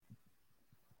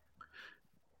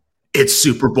It's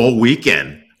Super Bowl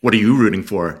weekend. What are you rooting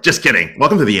for? Just kidding.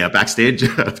 Welcome to the backstage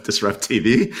of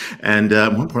DisrupTV. And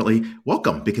more importantly,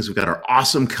 welcome, because we've got our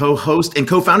awesome co-host and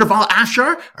co-founder, Vala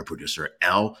Afshar, our producer,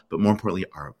 Elle, but more importantly,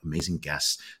 our amazing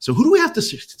guests. So who do we have to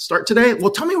start today? Well,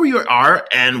 tell me where you are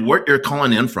and where you're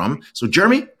calling in from. So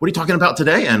Jeremy, what are you talking about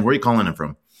today and where are you calling in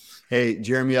from? Hey,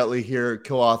 Jeremy Utley here,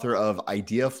 co-author of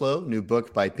Ideaflow, new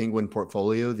book by Penguin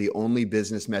Portfolio, The Only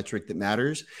Business Metric That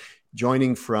Matters,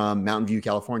 joining from Mountain View,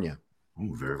 California.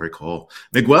 Oh, very, very cool.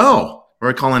 Miguel, where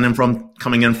are you coming in from?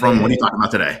 What are you talking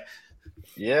about today?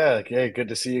 Yeah, okay, good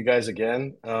to see you guys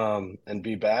again and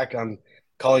be back. I'm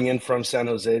calling in from San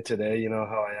Jose today. You know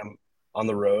how I am on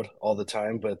the road all the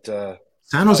time, but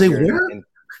San Jose where?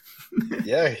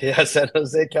 Yeah, San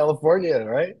Jose, California,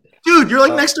 right? Dude, you're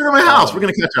like next door to my house. We're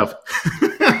gonna catch up.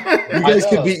 You guys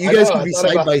could be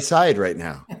side by side right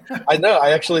now. I know.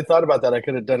 I actually thought about that. I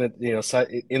could have done it,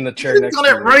 in the chair next to me.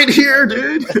 Done it right here,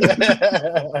 dude.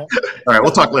 All right,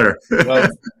 we'll talk later.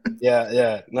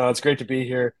 Yeah. No, it's great to be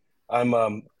here. I'm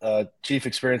a chief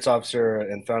experience officer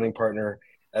and founding partner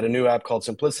at a new app called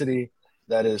Simplicity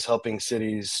that is helping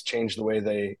cities change the way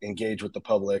they engage with the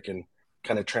public and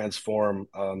kind of transform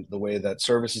the way that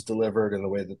service is delivered and the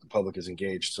way that the public is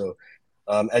engaged. So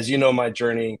as you know, my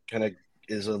journey kind of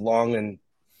is a long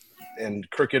and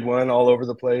crooked one, all over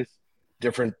the place,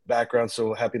 different backgrounds.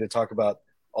 So happy to talk about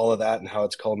all of that and how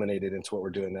it's culminated into what we're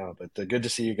doing now. But good to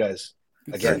see you guys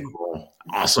again. Cool.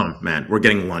 Awesome, man. We're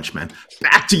getting lunch, man.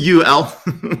 Back to you, Elle.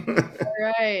 All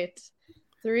right.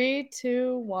 3,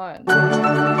 2, 1.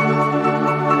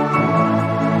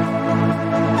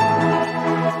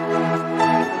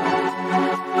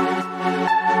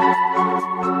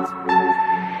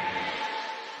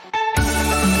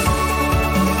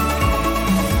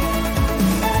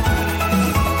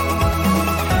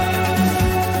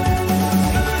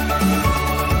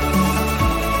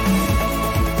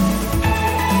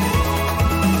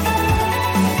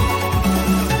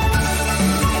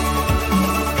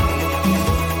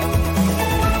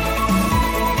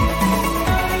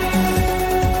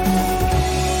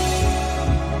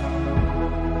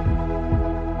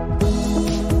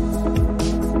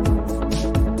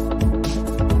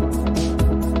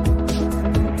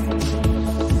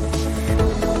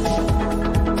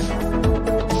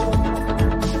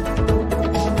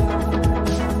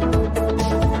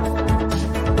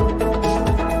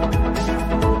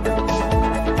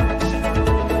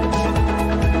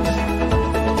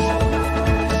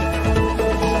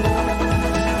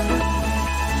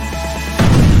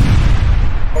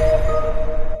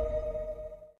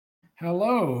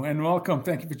 Welcome.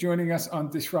 Thank you for joining us on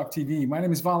DisrupTV. My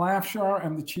name is Vala Afshar.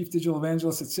 I'm the Chief Digital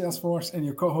Evangelist at Salesforce and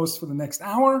your co-host for the next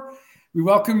hour. We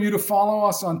welcome you to follow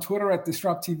us on Twitter at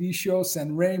DisrupTV Show.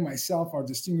 Send Ray, myself, our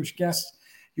distinguished guests,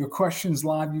 your questions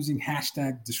live using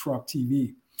hashtag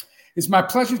DisrupTV. It's my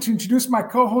pleasure to introduce my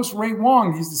co-host, Ray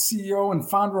Wang. He's the CEO and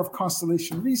founder of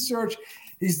Constellation Research.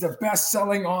 He's the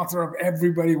best-selling author of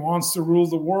Everybody Wants to Rule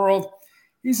the World.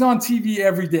 He's on TV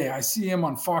every day. I see him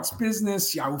on Fox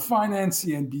Business, Yahoo Finance,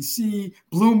 CNBC,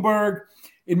 Bloomberg.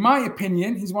 In my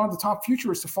opinion, he's one of the top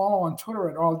futurists to follow on Twitter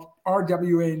at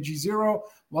RWANG0.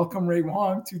 Welcome, Ray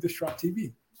Wang, to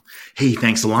DisrupTV. Hey,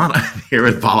 thanks a lot. I'm here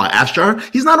with Vala Afshar.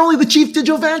 He's not only the Chief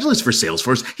Digital Evangelist for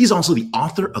Salesforce, he's also the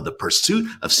author of The Pursuit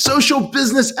of Social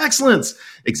Business Excellence.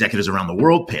 Executives around the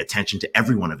world pay attention to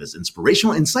every one of his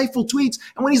inspirational, insightful tweets.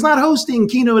 And when he's not hosting,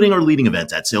 keynoting, or leading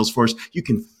events at Salesforce, you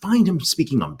can find him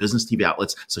speaking on business TV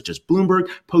outlets such as Bloomberg,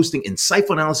 posting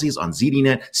insightful analyses on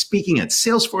ZDNet, speaking at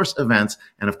Salesforce events,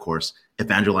 and of course,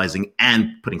 evangelizing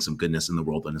and putting some goodness in the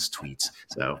world in his tweets.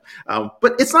 So,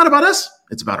 but it's not about us.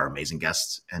 It's about our amazing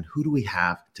guests. And who do we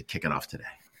have to kick it off today?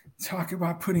 Talk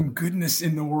about putting goodness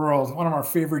in the world. One of our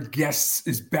favorite guests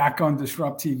is back on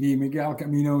DisrupTV. Miguel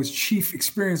Gamino is Chief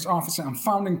Experience Officer and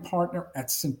founding partner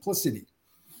at Simplicity.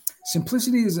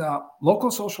 Simplicity is a local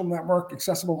social network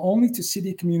accessible only to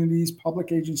city communities,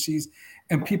 public agencies,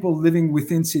 and people living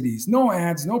within cities. No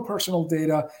ads, no personal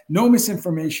data, no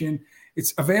misinformation.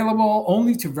 It's available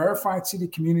only to verified city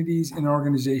communities and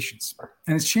organizations.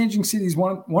 And it's changing cities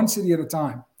one city at a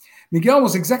time. Miguel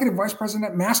was Executive Vice President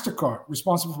at MasterCard,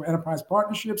 responsible for enterprise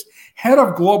partnerships, head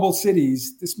of global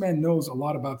cities. This man knows a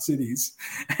lot about cities.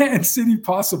 And City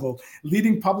Possible,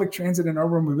 leading public transit and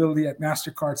urban mobility at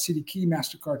MasterCard City Key,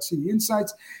 MasterCard City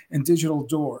Insights, and Digital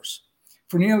Doors.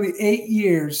 For nearly 8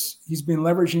 years, he's been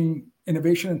leveraging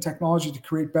innovation and technology to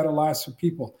create better lives for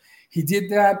people. He did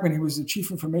that when he was the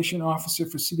Chief Information Officer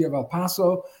for City of El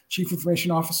Paso, Chief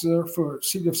Information Officer for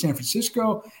City of San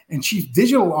Francisco, and Chief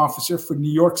Digital Officer for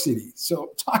New York City.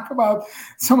 So talk about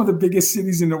some of the biggest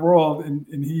cities in the world.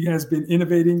 And he has been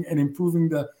innovating and improving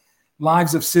the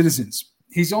lives of citizens.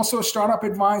 He's also a startup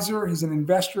advisor. He's an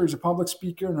investor. He's a public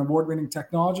speaker, an award-winning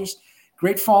technologist.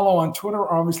 Great follow on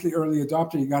Twitter, obviously early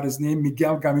adopter. You got his name,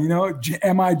 Miguel Gamino,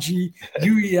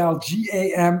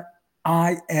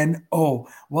 Miguelgamino.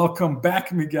 Welcome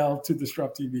back, Miguel, to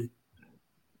DisrupTV.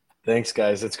 Thanks,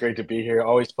 guys. It's great to be here.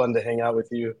 Always fun to hang out with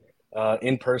you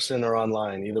in person or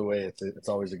online. Either way, it's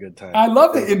always a good time. I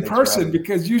love the in person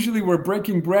because usually we're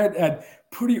breaking bread at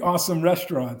pretty awesome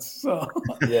restaurants. So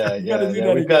we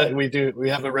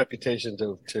have a reputation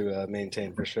to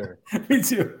maintain for sure. Me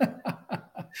too.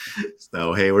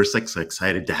 So, hey, we're so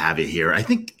excited to have you here. I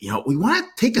think, we want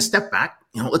to take a step back.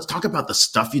 Let's talk about the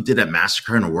stuff you did at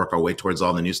MasterCard and work our way towards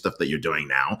all the new stuff that you're doing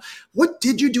now. What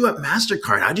did you do at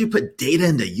MasterCard? How do you put data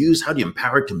into use? How do you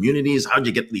empower communities? How do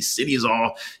you get these cities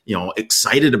all,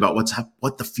 excited about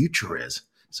what the future is?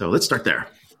 So let's start there.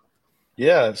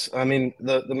 Yeah, the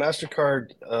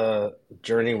MasterCard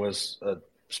journey was a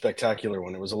spectacular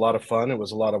one. It was a lot of fun. It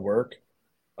was a lot of work.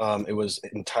 It was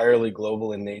entirely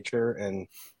global in nature and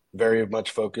very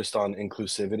much focused on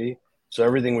inclusivity. So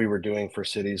everything we were doing for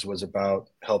cities was about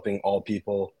helping all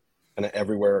people kind of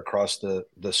everywhere across the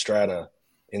strata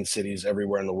in cities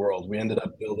everywhere in the world. We ended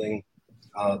up building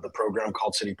the program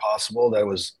called City Possible. That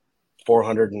was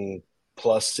 400 and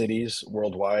plus cities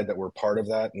worldwide that were part of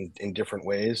that in different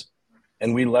ways.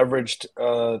 And we leveraged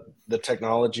the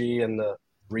technology and the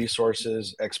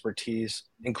resources, expertise,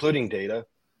 including data,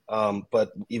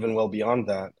 but even well beyond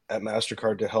that at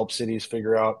MasterCard to help cities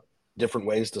figure out different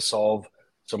ways to solve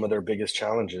some of their biggest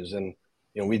challenges. And,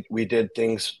 we did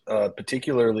things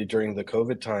particularly during the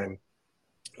COVID time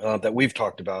that we've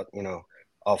talked about,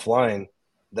 offline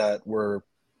that were,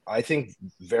 I think,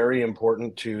 very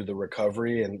important to the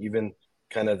recovery and even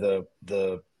kind of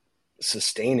the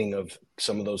sustaining of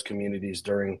some of those communities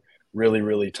during really,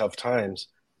 really tough times.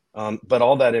 But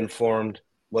all that informed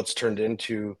what's turned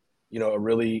into, a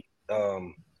really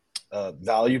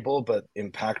valuable but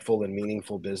impactful and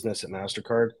meaningful business at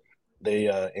MasterCard. They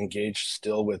engaged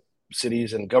still with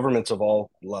cities and governments of all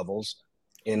levels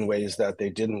in ways that they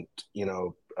didn't,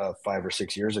 5 or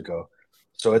 6 years ago.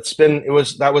 So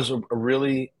that was a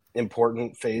really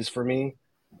important phase for me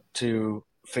to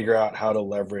figure out how to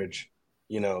leverage,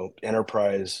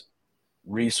 enterprise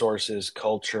resources,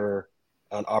 culture,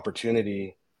 and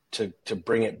opportunity to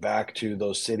bring it back to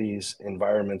those cities,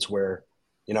 environments where,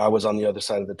 I was on the other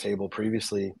side of the table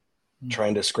previously,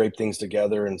 trying to scrape things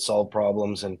together and solve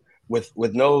problems, and with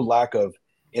no lack of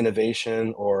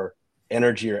innovation or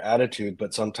energy or attitude,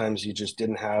 but sometimes you just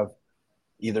didn't have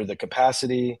either the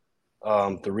capacity,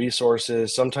 the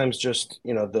resources, sometimes just,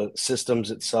 the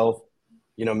systems itself,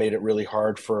 made it really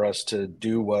hard for us to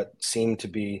do what seemed to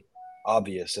be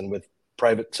obvious. And with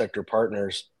private sector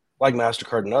partners like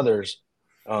MasterCard and others,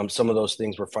 some of those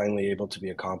things were finally able to be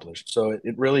accomplished. So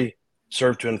it really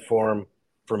served to inform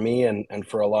for me and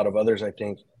for a lot of others, I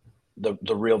think,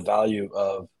 the real value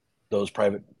of those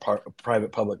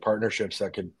private-public partnerships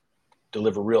that could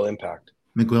deliver real impact.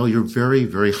 Miguel, you're very,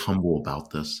 very humble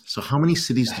about this. So how many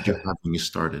cities did you have when you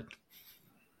started?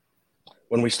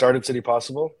 When we started City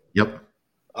Possible? Yep.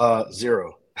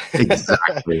 0.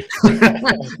 Exactly.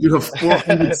 You have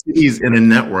 400 cities in a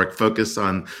network focused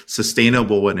on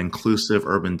sustainable and inclusive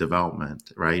urban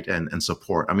development, right? And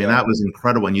support. I mean, That was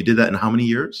incredible. And you did that in how many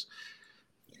years?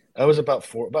 That was about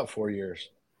 4 years.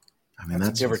 I mean,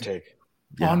 that's give or take.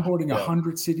 Onboarding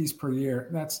 100 cities per year.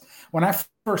 That's when I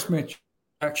first met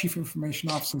Chief Information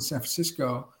Officer in San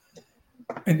Francisco,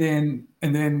 and then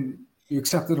you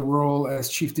accepted a role as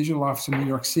Chief Digital Officer in New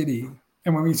York City.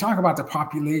 And when we talk about the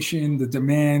population, the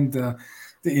demand, the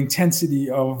intensity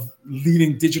of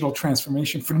leading digital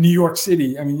transformation for New York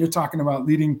City, I mean, you're talking about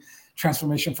leading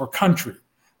transformation for country,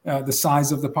 the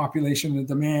size of the population, the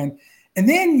demand. And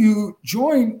then you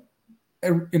join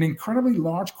an incredibly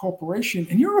large corporation,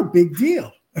 and you're a big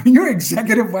deal. I mean, you're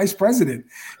executive vice president.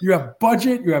 You have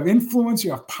budget, you have influence,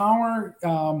 you have power,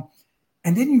 and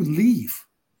then you leave.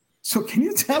 So can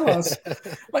you tell us,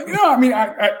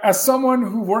 as someone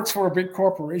who works for a big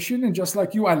corporation, and just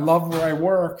like you, I love where I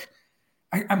work,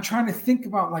 I'm trying to think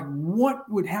about what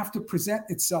would have to present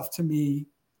itself to me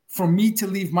for me to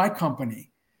leave my company.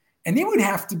 And it would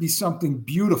have to be something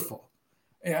beautiful,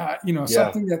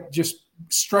 something that just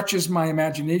stretches my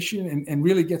imagination and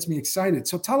really gets me excited.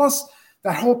 So tell us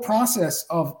that whole process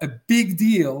of a big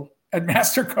deal at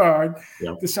MasterCard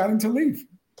deciding to leave.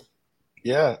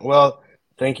 Yeah, well,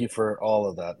 thank you for all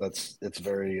of that. It's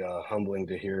very humbling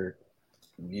to hear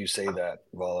you say that,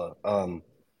 Vala.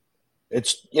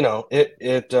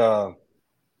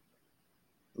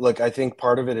 Look, I think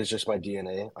part of it is just my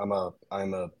DNA. I'm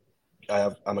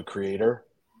a creator,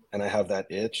 and I have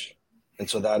that itch. And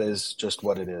so that is just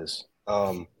what it is.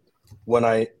 When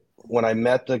I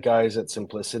met the guys at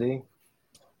Simplicity,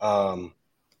 I'm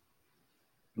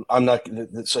not.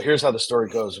 So here's how the story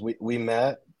goes. We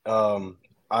met.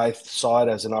 I saw it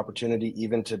as an opportunity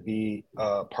even to be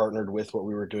partnered with what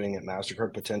we were doing at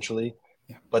MasterCard potentially.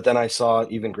 Yeah. But then I saw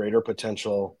even greater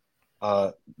potential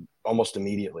almost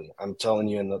immediately. I'm telling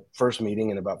you, in the first meeting,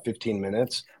 in about 15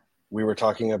 minutes, we were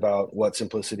talking about what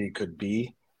Simplicity could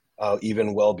be,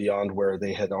 even well beyond where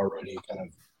they had already kind of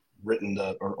written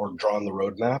or drawn the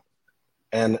roadmap.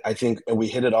 And I think we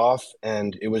hit it off,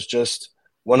 and it was just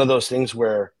one of those things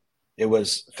where it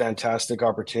was fantastic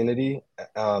opportunity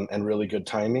and really good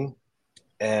timing.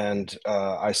 And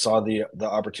I saw the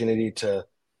opportunity to,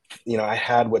 I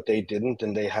had what they didn't,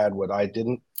 and they had what I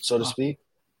didn't, so to speak.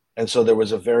 And so there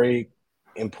was a very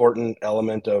important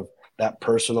element of that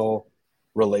personal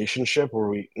relationship where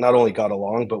we not only got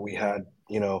along, but we had,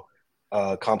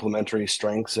 complementary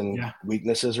strengths and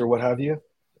weaknesses or what have you.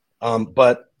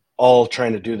 But all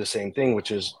trying to do the same thing,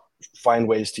 which is find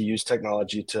ways to use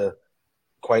technology to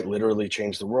quite literally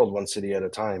change the world one city at a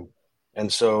time.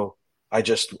 And so I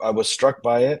was struck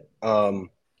by it.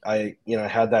 I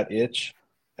had that itch.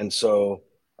 And so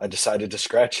I decided to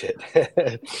scratch it.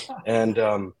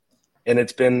 And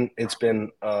it's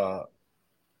been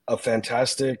a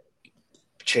fantastic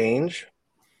change.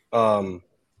 No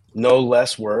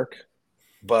less work,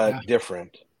 but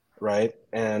different. Right.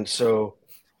 And so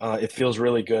it feels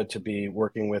really good to be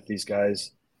working with these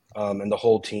guys and the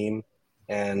whole team,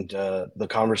 and the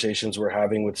conversations we're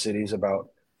having with cities about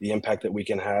the impact that we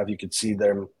can have. You could see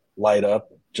them light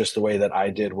up just the way that I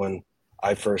did when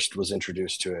I first was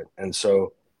introduced to it. And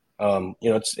so,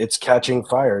 it's catching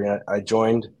fire. I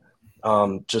joined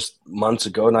just months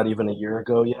ago, not even a year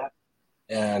ago yet.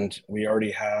 And we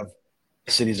already have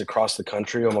cities across the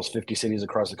country, almost 50 cities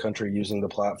across the country using the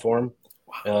platform.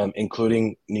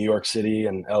 Including New York City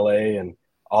and LA and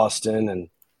Austin and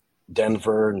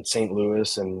Denver and St.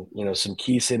 Louis and, some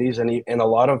key cities and a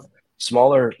lot of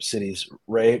smaller cities,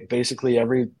 right? Basically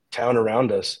every town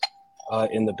around us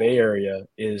in the Bay Area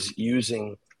is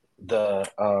using the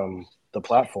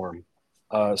platform.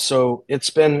 So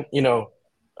it's been,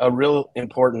 a real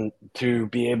important to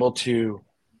be able to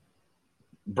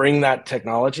bring that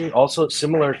technology, also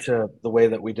similar to the way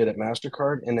that we did at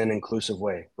MasterCard, in an inclusive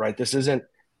way, right? This isn't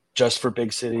just for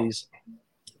big cities.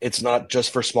 It's not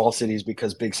just for small cities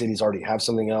because big cities already have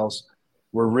something else.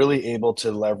 We're really able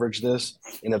to leverage this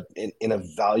in a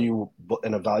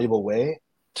valuable way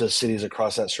to cities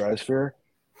across that stratosphere,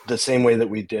 the same way that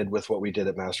we did with what we did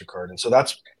at MasterCard. And so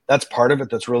that's part of it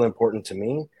that's really important to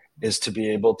me, is to be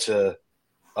able to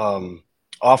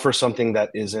offer something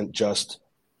that isn't just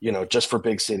for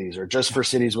big cities, or just for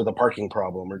cities with a parking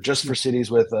problem, or just for cities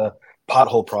with a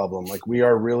pothole problem. Like, we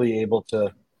are really able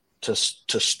to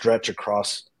stretch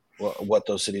across what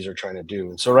those cities are trying to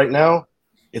do. And so right now,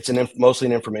 it's mostly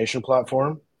an information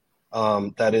platform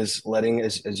that is letting,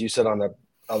 as you said on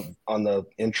the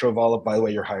intro, Vala. By the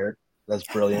way, you're hired. That's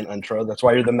brilliant intro. That's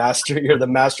why you're the master. You're the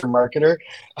master marketer.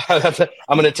 I'm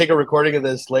going to take a recording of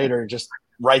this later. Just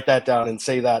write that down and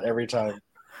say that every time,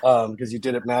 because you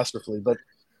did it masterfully. But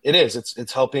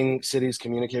it's helping cities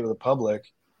communicate with the public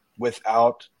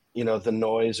without the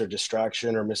noise or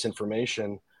distraction or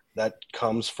misinformation that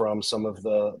comes from some of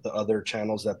the other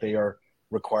channels that they are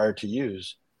required to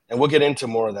use. And we'll get into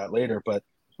more of that later, but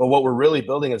what we're really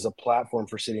building is a platform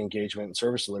for city engagement and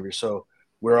service delivery. So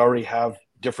we already have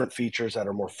different features that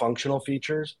are more functional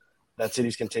features that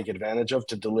cities can take advantage of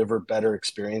to deliver better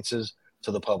experiences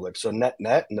to the public. So net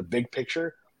in the big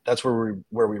picture, that's where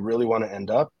we really want to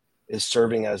end up, is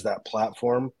serving as that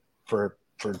platform for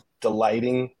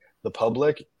delighting the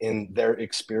public in their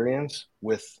experience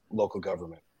with local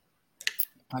government.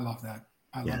 I love that.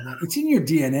 I love that. It's in your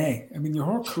DNA. I mean, your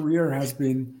whole career has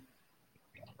been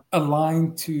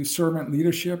aligned to servant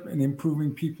leadership and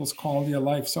improving people's quality of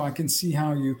life. So I can see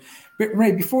how but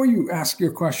Ray, before you ask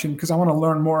your question, because I want to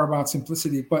learn more about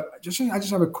Simplicity, but I just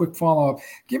have a quick follow-up.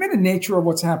 Given the nature of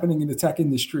what's happening in the tech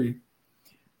industry,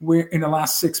 where in the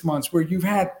last 6 months, where you've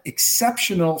had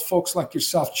exceptional folks like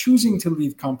yourself choosing to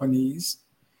leave companies,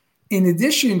 in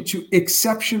addition to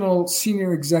exceptional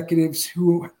senior executives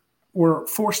who were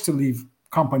forced to leave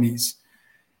companies,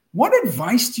 what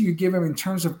advice do you give them in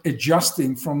terms of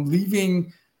adjusting from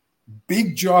leaving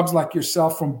big jobs like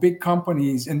yourself from big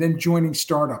companies and then joining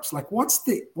startups? Like, what's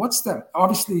the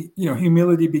obviously,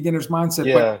 humility, beginner's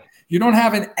mindset, but You don't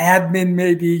have an admin,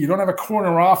 maybe. You don't have a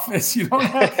corner office. You don't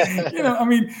have, I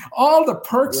mean, all the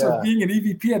perks of being an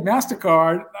EVP at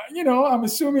MasterCard, I'm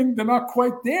assuming they're not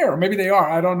quite there. Maybe they are.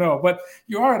 I don't know. But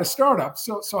you are at a startup.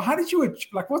 So how did you,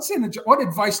 what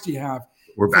advice do you have?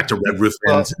 We're back to red roof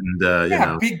ends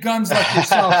and, big guns like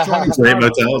yourself joining great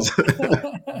motels.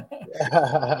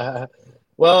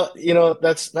 Well,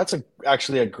 that's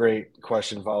actually a great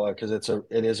question, Vala, because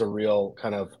it is a real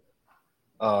kind of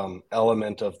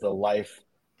element of the life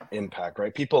impact,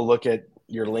 right? People look at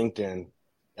your LinkedIn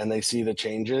and they see the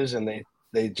changes and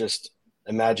they just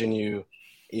imagine you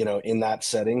in that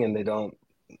setting, and they don't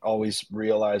always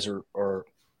realize or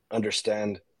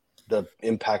understand the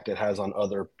impact it has on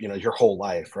other, your whole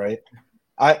life, right?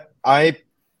 I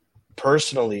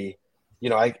personally,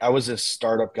 I was a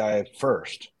startup guy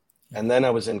first, and then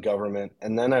I was in government,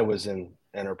 and then I was in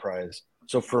enterprise.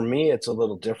 So for me, it's a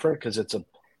little different because it's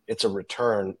a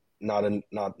return, not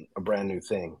a brand new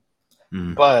thing.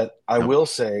 But I will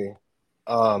say,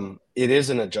 it is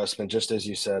an adjustment, just as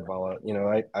you said, Vala.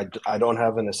 I don't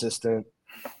have an assistant.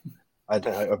 I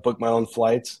book my own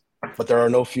flights, but there are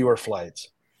no fewer flights.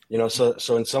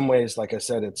 So in some ways, like I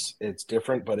said, it's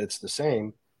different, but it's the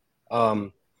same.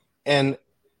 And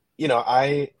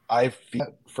I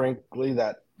feel, frankly,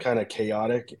 that kind of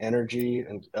chaotic energy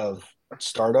of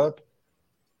startup.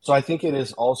 So I think it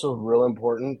is also real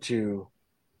important to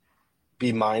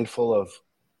be mindful of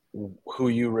who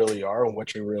you really are and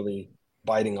what you're really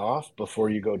biting off before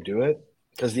you go do it.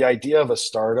 Because the idea of a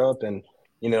startup and,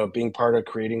 being part of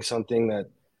creating something that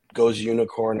goes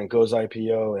unicorn and goes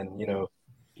IPO and,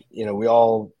 we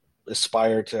all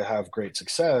aspire to have great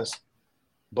success,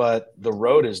 but the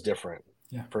road is different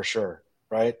for sure,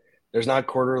 right? There's not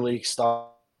quarterly stock.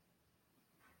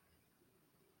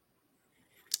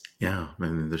 Yeah, I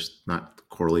mean, there's not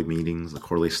quarterly meetings, the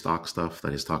quarterly stock stuff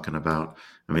that he's talking about.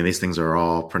 I mean, these things are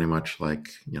all pretty much like,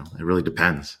 it really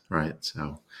depends, right?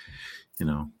 So,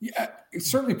 Yeah,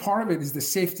 certainly part of it is the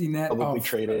safety net. Publicly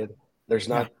traded. There's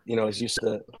not, as you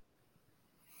said.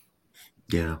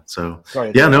 Yeah. So,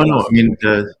 sorry. Yeah, no. I mean,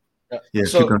 yeah.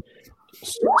 So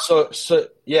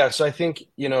I think,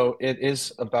 it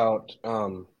is about,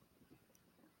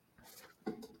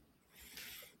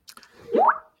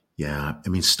 yeah, I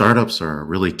mean, startups are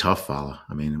really tough, Vala.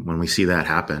 I mean, when we see that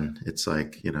happen, it's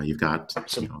like, you've got, you got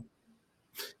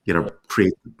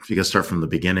to start from the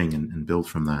beginning and build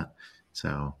from that.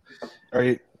 So,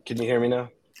 can you hear me now?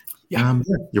 Yeah,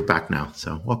 you're back now.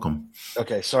 So welcome.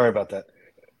 Okay. Sorry about that.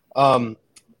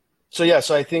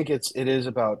 So I think it is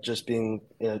about just being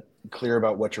clear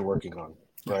about what you're working on,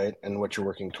 right? And what you're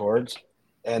working towards.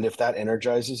 And if that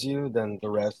energizes you, then the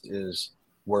rest is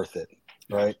worth it,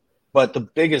 right? But the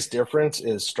biggest difference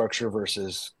is structure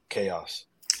versus chaos,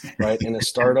 right? In a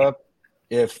startup,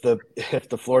 if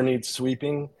the floor needs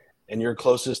sweeping and you're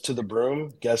closest to the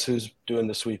broom, guess who's doing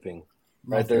the sweeping,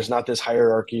 right? There's not this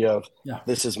hierarchy of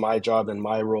this is my job and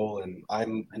my role, and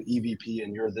I'm an EVP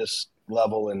and you're this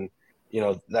level, and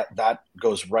that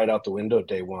goes right out the window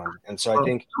day one. And so I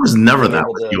think it was never that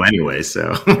with you anyway.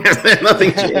 So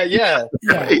nothing changed. Yeah.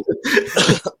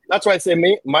 That's why I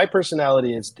say my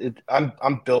personality is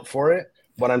I'm built for it.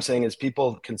 What I'm saying is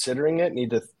people considering it need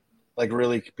to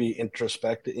really be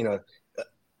introspective,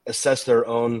 assess their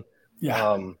own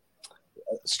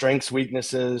strengths,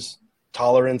 weaknesses,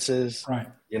 tolerances, right.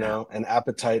 And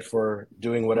appetite for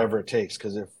doing whatever it takes.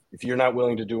 Because if you're not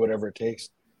willing to do whatever it takes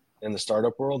in the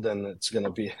startup world, then it's going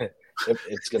to be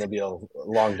a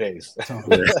long days.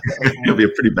 It'll be a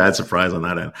pretty bad surprise on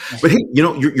that end. But hey,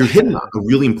 you're hitting a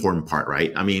really important part,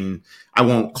 right? I mean, I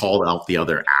won't call out the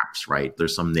other apps, right?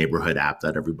 There's some neighborhood app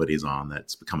that everybody's on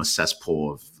that's become a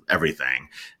cesspool of everything.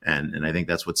 And I think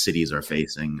that's what cities are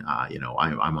facing.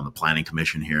 I'm on the planning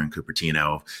commission here in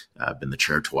Cupertino. I've been the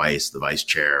chair twice, the vice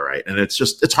chair, right? And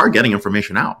it's hard getting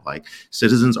information out. Like,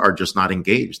 citizens are just not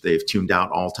engaged. They've tuned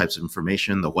out all types of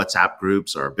information. The WhatsApp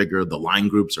groups are bigger. The Line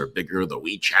groups are bigger. The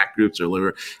WeChat groups are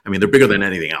bigger. I mean, they're bigger than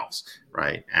anything else,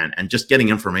 right? And just getting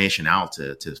information out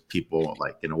to people,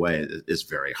 like, in a way, is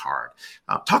very hard.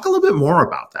 Talk a little bit more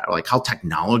about that, like how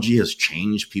technology has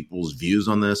changed people's views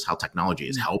on this, how technology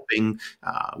is helping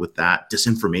with that.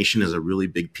 Disinformation is a really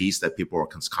big piece that people are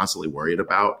constantly worried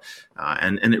about.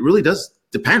 And it really does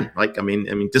depend. Like, I mean,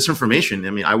 disinformation.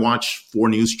 I mean, I watch 4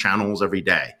 news channels every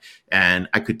day, and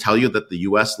I could tell you that the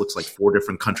U.S. looks like 4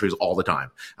 different countries all the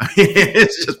time. I mean,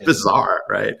 it's just bizarre,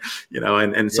 right?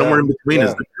 And somewhere in between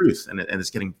is the truth, and it's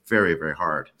getting very, very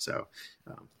hard. So,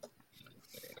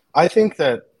 I think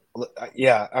that,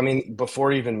 I mean,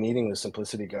 before even meeting the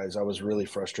Simplicity guys, I was really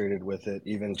frustrated with it,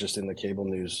 even just in the cable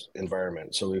news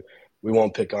environment. So we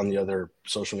won't pick on the other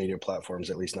social media platforms,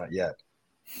 at least not yet.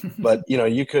 But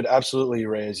you could absolutely,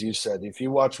 Ray, as you said, if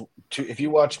you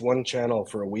watch one channel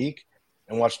for a week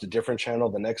and watch a different channel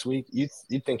the next week, you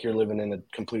think you're living in a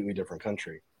completely different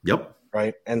country. Yep.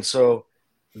 Right. And so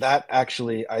that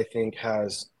actually, I think,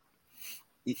 has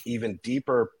even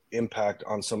deeper impact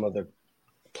on some of the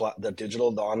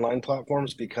online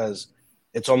platforms, because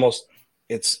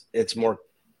it's more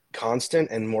constant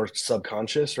and more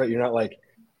subconscious, right? You're not like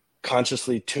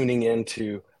consciously tuning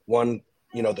into one,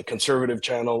 the conservative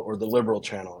channel or the liberal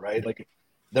channel, right? Like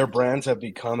their brands have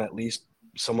become at least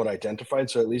somewhat identified.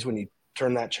 So at least when you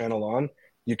turn that channel on,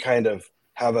 you kind of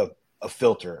have a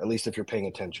filter, at least if you're paying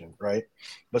attention, right?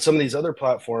 But some of these other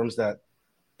platforms that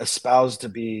espouse to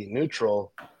be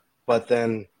neutral, but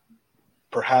then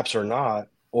perhaps are not,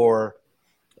 or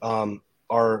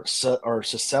are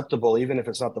susceptible, even if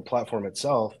it's not the platform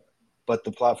itself, but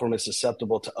the platform is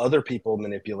susceptible to other people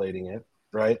manipulating it,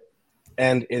 right?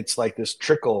 And it's like this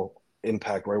trickle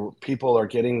impact where people are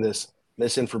getting this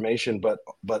misinformation, but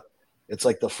it's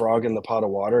like the frog in the pot of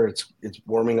water. It's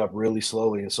warming up really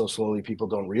slowly, and so slowly people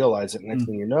don't realize it. Next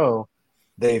thing you know,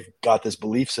 they've got this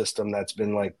belief system that's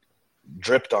been like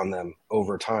dripped on them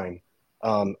over time,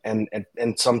 and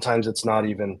sometimes it's not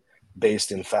even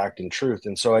based in fact and truth.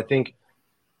 And so I think,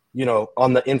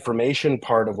 on the information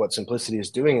part of what Simplicity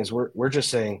is doing is we're just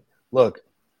saying, look,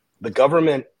 the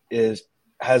government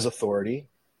has authority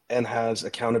and has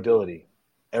accountability.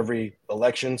 Every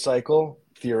election cycle,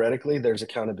 theoretically, there's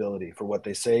accountability for what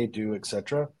they say, do,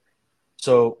 etc.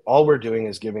 So all we're doing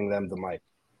is giving them the mic.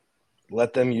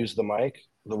 Let them use the mic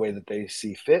the way that they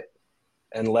see fit,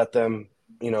 and let them,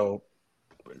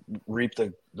 reap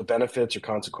the benefits or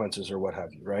consequences or what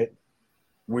have you, right?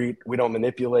 We don't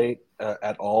manipulate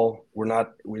at all. We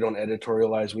don't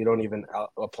editorialize. We don't even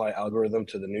apply algorithm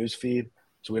to the news feed.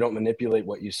 So we don't manipulate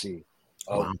what you see.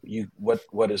 Wow.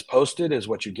 What is posted is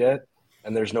what you get,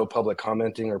 and there's no public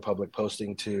commenting or public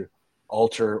posting to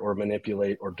alter or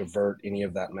manipulate or divert any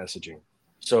of that messaging.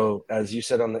 So as you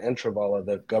said on the intro, Vala,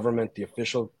 the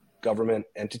official government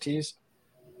entities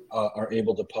are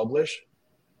able to publish,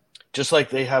 just like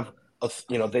they have,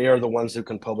 they are the ones who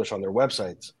can publish on their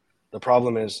websites. The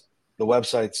problem is the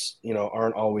websites,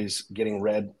 aren't always getting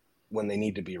read when they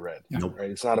need to be read. Nope. Right?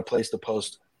 It's not a place to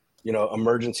post,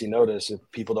 emergency notice. If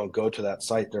people don't go to that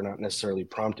site, they're not necessarily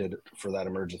prompted for that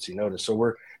emergency notice. So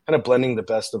we're kind of blending the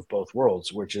best of both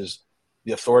worlds, which is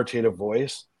the authoritative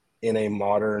voice in a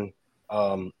modern,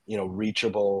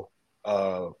 reachable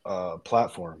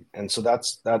platform. And so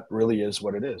that really is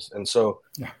what it is. And so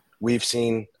we've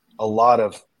seen a lot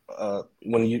of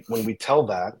when we tell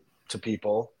that to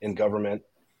people in government,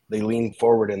 they lean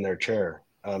forward in their chair,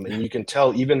 and you can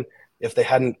tell, even if they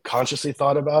hadn't consciously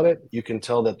thought about it, you can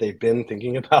tell that they've been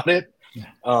thinking about it,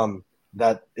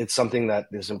 that it's something that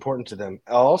is important to them.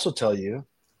 I'll also tell you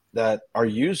that our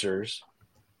users,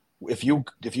 if you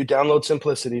download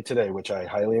Simplicity today, which I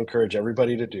highly encourage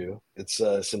everybody to do, it's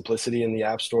Simplicity in the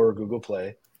App Store or Google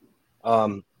Play.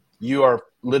 You are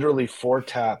literally 4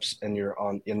 taps and you're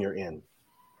in.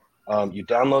 You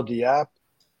download the app.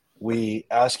 We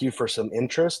ask you for some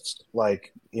interests,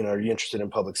 like, are you interested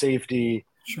in public safety,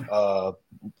 sure,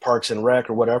 parks and rec,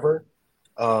 or whatever?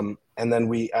 And then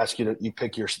we ask you you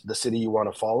pick the city you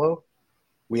want to follow.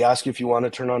 We ask you if you want to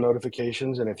turn on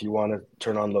notifications and if you want to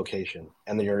turn on location,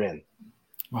 and then you're in.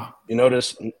 Wow. You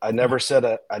notice I never said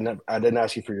I didn't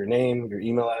ask you for your name, your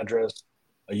email address,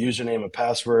 a username, a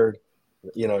password,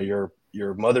 your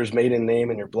mother's maiden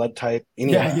name and your blood type.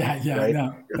 Right?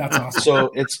 No, that's awesome.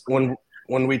 So it's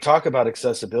when we talk about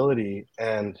accessibility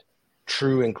and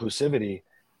true inclusivity,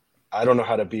 I don't know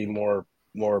how to be more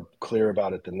clear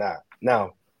about it than that.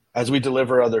 Now, as we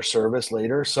deliver other service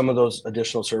later, some of those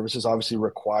additional services obviously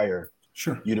require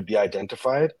you to be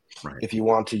identified. Right. If you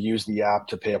want to use the app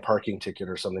to pay a parking ticket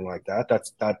or something like that,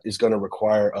 that is going to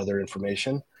require other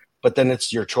information. But then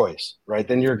it's your choice, right?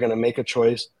 Then you're going to make a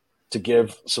choice to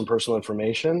give some personal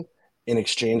information in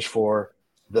exchange for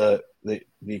the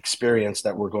experience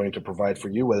that we're going to provide for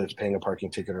you, whether it's paying a parking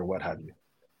ticket or what have you.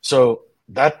 So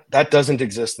that doesn't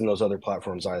exist in those other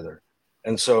platforms either.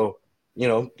 And so,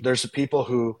 there's people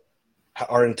who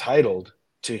are entitled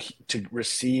to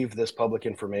receive this public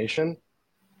information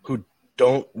who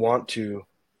don't want to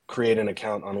create an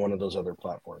account on one of those other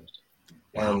platforms.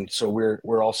 Wow. And so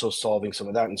we're also solving some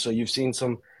of that. And so you've seen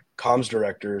some comms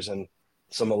directors and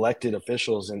some elected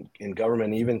officials in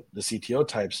government, even the CTO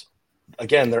types,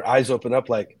 again, their eyes open up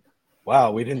like,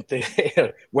 wow, we didn't think,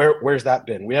 where's that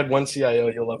been? We had one CIO,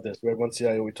 you'll love this. We had one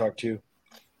CIO we talked to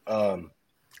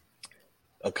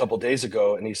a couple of days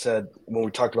ago, and he said, when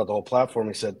we talked about the whole platform,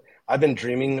 he said, I've been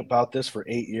dreaming about this for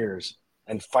 8 years,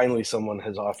 and finally someone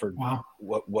has offered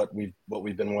what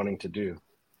we've been wanting to do.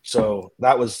 So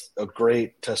that was a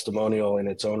great testimonial in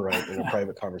its own right in a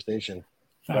private conversation.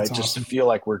 That's right, awesome. Just to feel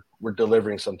like we're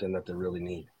delivering something that they really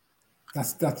need.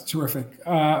 That's terrific.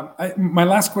 My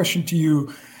last question to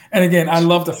you, and again, I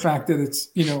love the fact that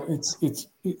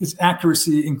it's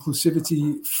accuracy,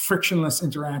 inclusivity, frictionless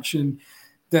interaction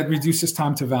that reduces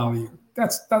time to value.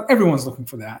 That everyone's looking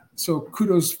for that. So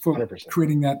kudos for 100%.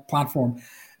 Creating that platform.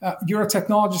 You're a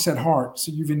technologist at heart,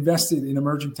 so you've invested in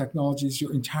emerging technologies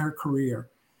your entire career.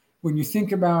 When you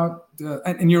think about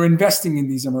and you're investing in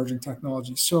these emerging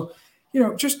technologies, so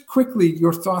just quickly,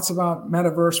 your thoughts about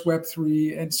Metaverse Web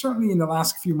 3, and certainly in the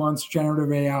last few months,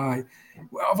 generative AI.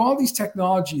 Of all these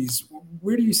technologies,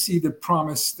 where do you see the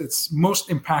promise that's most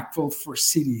impactful for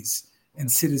cities and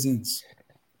citizens?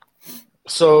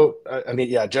 So, I mean,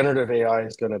 yeah, generative AI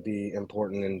is going to be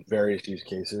important in various use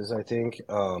cases, I think,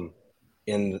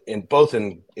 in both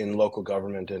in local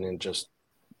government and in just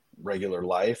regular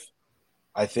life.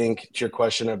 I think to your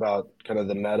question about kind of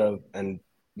the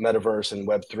metaverse and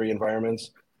Web3 environments,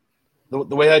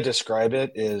 the way I describe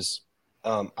it is,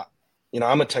 I'm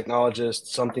a technologist,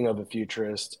 something of a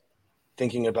futurist,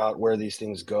 thinking about where these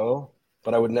things go,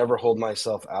 but I would never hold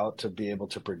myself out to be able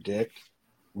to predict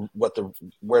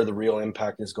where the real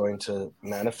impact is going to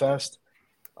manifest.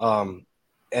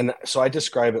 And so I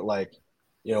describe it like,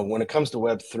 when it comes to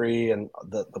Web3 and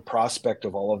the prospect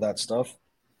of all of that stuff,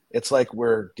 it's like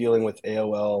we're dealing with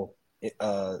AOL,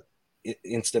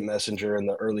 instant messenger in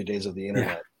the early days of the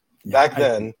internet. Back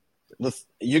then,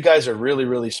 you guys are really,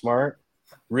 really smart,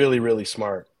 really, really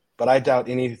smart. But I doubt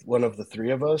any one of the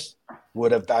three of us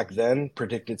would have back then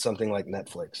predicted something like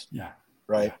Netflix. Yeah.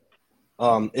 Right.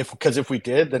 Yeah. If we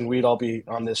did, then we'd all be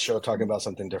on this show talking about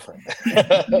something different.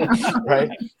 Right.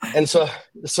 And so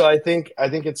I think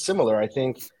it's similar. I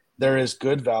think there is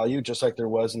good value, just like there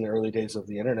was in the early days of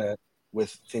the internet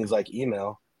with things like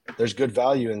email. There's good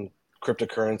value in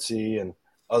cryptocurrency and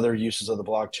other uses of the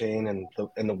blockchain and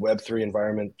the Web3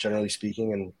 environment, generally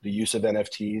speaking, and the use of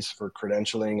NFTs for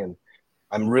credentialing. And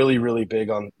I'm really, really big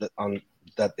on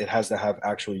that. It has to have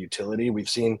actual utility. We've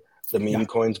seen the meme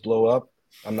coins blow up.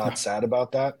 I'm not sad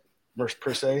about that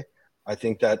per se. I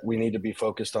think that we need to be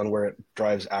focused on where it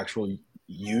drives actual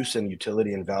use and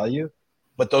utility and value.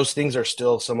 But those things are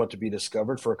still somewhat to be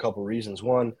discovered for a couple of reasons.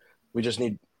 One, we just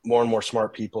need more and more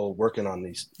smart people working on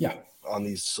these,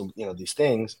 these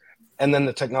things. And then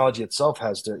the technology itself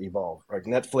has to evolve. Right?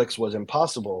 Netflix was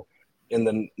impossible in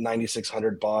the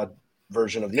 9600 baud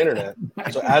version of the internet.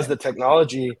 So as the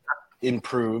technology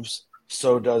improves,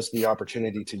 so does the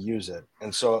opportunity to use it.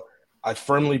 And so I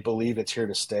firmly believe it's here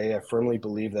to stay. I firmly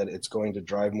believe that it's going to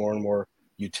drive more and more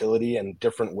utility and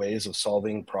different ways of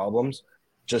solving problems,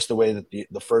 just the way that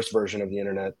the first version of the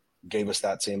internet gave us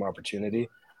that same opportunity.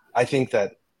 I think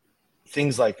that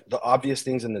things like the obvious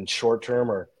things in the short term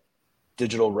are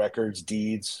digital records,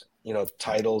 deeds,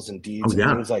 titles and deeds and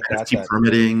things like that.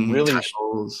 Permitting, really,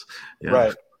 titles. Yeah.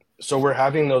 Right. So we're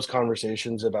having those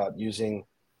conversations about using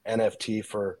NFT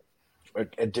for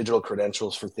digital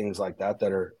credentials for things like that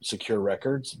are secure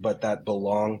records, but that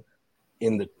belong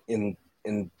in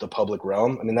the public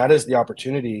realm. I mean, that is the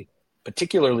opportunity,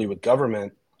 particularly with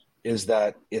government, is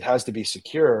that it has to be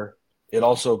secure. It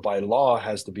also by law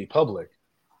has to be public.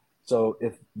 So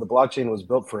if the blockchain was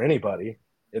built for anybody,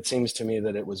 it seems to me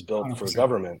that it was built 100%. For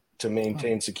government to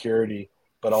maintain security,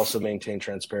 but also maintain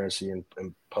transparency and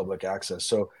public access.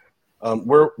 So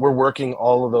we're working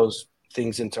all of those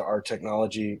things into our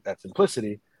technology at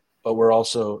Simplicity, but we're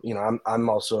also, I'm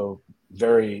also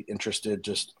very interested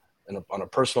just on a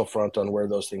personal front on where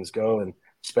those things go and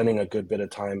spending a good bit of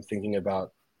time thinking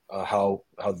about how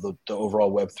the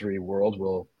overall Web3 world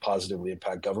will positively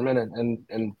impact government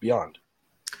and beyond.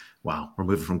 Wow, we're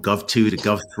moving from Gov 2 to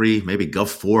Gov 3, maybe Gov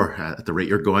 4 at the rate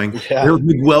you're going. Yeah.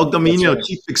 Miguel Gamino, right.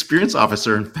 Chief Experience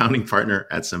Officer and founding partner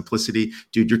at Simplicity.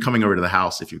 Dude, you're coming over to the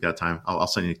house if you've got time. I'll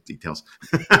send you details.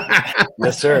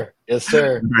 Yes, sir. Yes,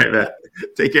 sir. All right, man.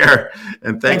 Take care.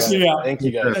 And thanks. Right. Thank you,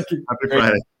 guys. Thank you. Happy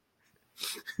Friday.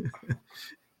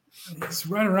 It's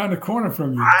right around the corner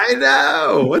from you. I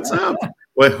know. What's up?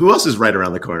 Well, who else is right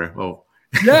around the corner? Oh.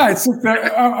 Yeah,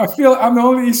 I feel I'm the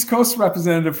only East Coast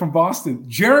representative from Boston.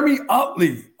 Jeremy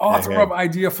Utley, author of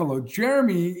Ideaflow.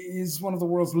 Jeremy is one of the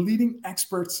world's leading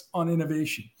experts on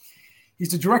innovation.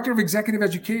 He's the director of executive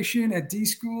education at D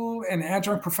School and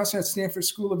adjunct professor at Stanford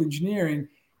School of Engineering,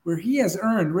 where he has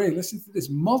earned, Ray, listen to this,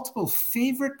 multiple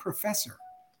favorite professor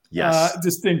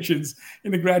distinctions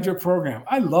in the graduate program.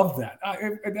 I love that.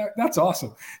 That's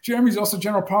awesome. Jeremy's also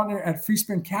general partner at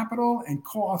Freespin Capital and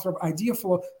co-author of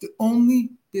Ideaflow, the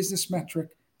only business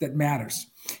metric that matters.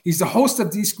 He's the host of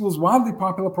D School's wildly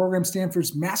popular program,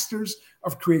 Stanford's Masters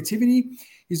of Creativity.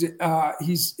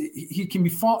 You can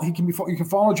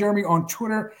follow Jeremy on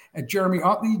Twitter at Jeremy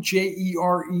Utley,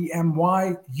 JeremyUtley.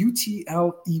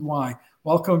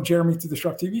 Welcome, Jeremy, to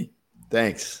DisrupTV.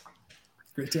 Thanks.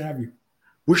 Great to have you.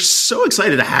 We're so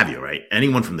excited to have you, right?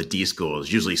 Anyone from the D School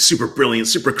is usually super brilliant,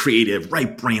 super creative,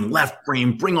 right brain, left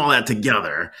brain, bring all that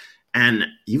together. And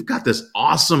you've got this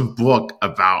awesome book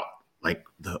about like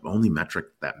the only metric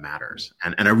that matters.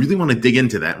 And I really want to dig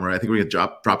into that. And I think we're going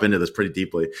to drop into this pretty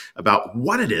deeply about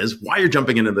what it is, why you're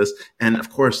jumping into this, and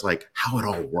of course, like how it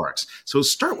all works. So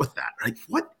start with that, right?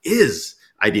 What is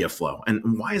Ideaflow,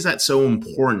 and why is that so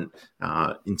important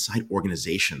inside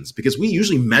organizations? Because we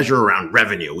usually measure around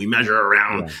revenue, we measure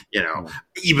around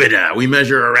EBITDA, we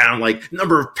measure around like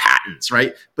number of patents,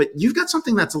 right? But you've got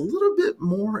something that's a little bit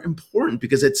more important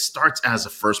because it starts as a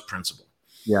first principle.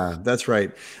 Yeah, that's right.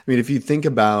 I mean, if you think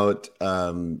about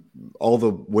all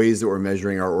the ways that we're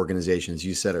measuring our organizations,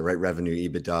 you said it, right? Revenue,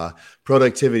 EBITDA,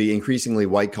 productivity, increasingly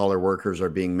white collar workers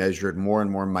are being measured more and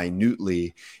more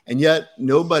minutely. And yet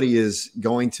nobody is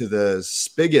going to the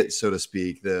spigot, so to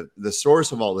speak, the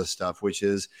source of all this stuff, which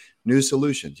is new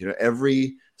solutions.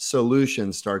 Every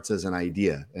solution starts as an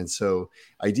idea. And so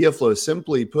Ideaflow,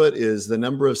 simply put, is the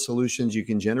number of solutions you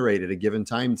can generate at a given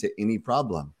time to any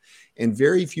problem. And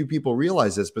very few people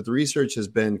realize this, but the research has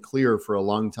been clear for a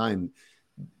long time.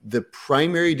 The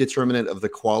primary determinant of the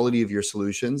quality of your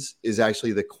solutions is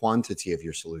actually the quantity of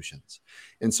your solutions.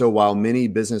 And so while many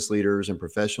business leaders and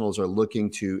professionals are looking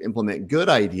to implement good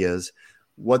ideas,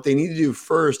 what they need to do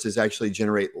first is actually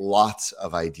generate lots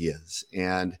of ideas.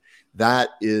 And that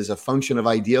is a function of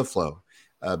Ideaflow.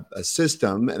 A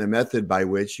system and a method by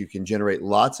which you can generate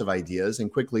lots of ideas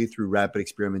and quickly, through rapid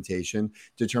experimentation,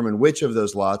 determine which of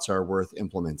those lots are worth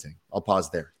implementing. I'll pause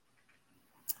there.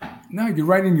 Now, you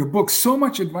write in your book, so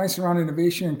much advice around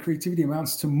innovation and creativity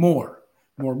amounts to more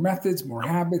methods, more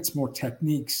habits, more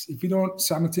techniques. If you don't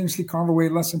simultaneously carve away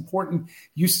less important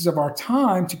uses of our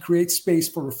time to create space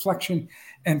for reflection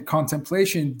and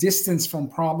contemplation, distance from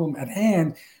problem at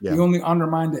hand, we only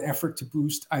undermine the effort to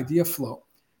boost Ideaflow.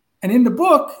 And in the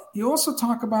book, you also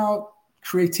talk about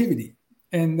creativity,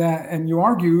 and you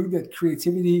argue that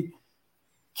creativity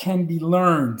can be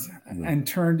learned and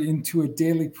turned into a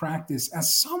daily practice.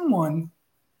 As someone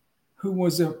who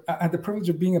had the privilege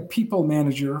of being a people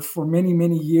manager for many,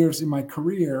 many years in my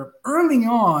career, early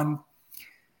on,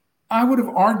 I would have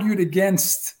argued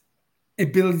against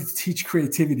ability to teach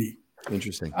creativity.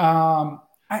 Interesting.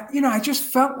 I just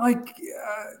felt like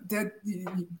that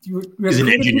you as an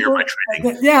engineer by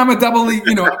training. Yeah, I'm a double E.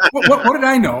 What did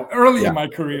I know early in my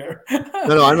career?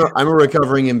 No, I'm a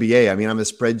recovering MBA. I mean, I'm a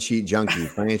spreadsheet junkie,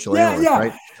 financial analyst,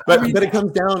 right? But it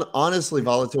comes down, honestly,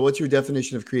 Vala, to what's your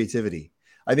definition of creativity?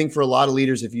 I think for a lot of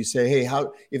leaders, if you say, hey,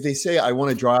 if they say, I want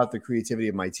to draw out the creativity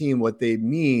of my team, what they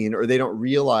mean, or they don't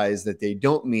realize that they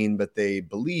don't mean, but they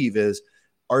believe, is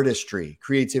artistry.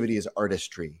 Creativity is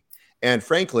artistry. And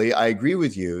frankly, I agree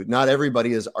with you. Not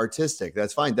everybody is artistic.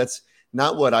 That's fine. That's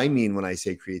not what I mean when I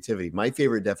say creativity. My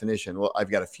favorite definition, well, I've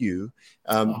got a few,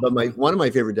 but one of my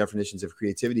favorite definitions of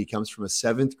creativity comes from a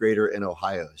 7th grader in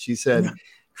Ohio. She said,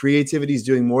 creativity is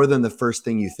doing more than the first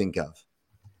thing you think of.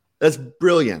 That's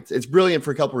brilliant. It's brilliant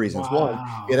for a couple of reasons. Wow.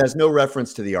 One, it has no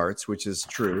reference to the arts, which is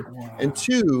true. Wow. And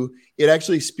two, it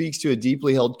actually speaks to a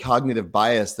deeply held cognitive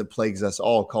bias that plagues us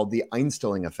all called the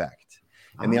Einstein effect.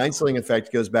 And the Einstein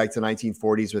effect goes back to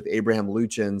 1940s with Abraham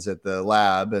Lutyens at the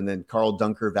lab, and then Carl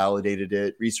Duncker validated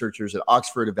it. Researchers at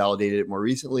Oxford have validated it more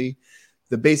recently.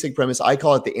 The basic premise, I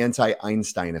call it the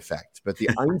anti-Einstein effect, but the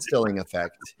Einstein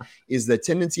effect is the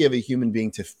tendency of a human being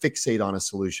to fixate on a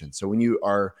solution. So when you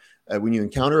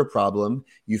encounter a problem,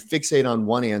 you fixate on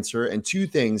one answer, and two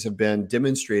things have been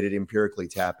demonstrated empirically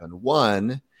to happen.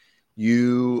 One,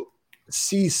 you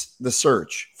cease the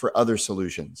search for other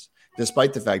solutions,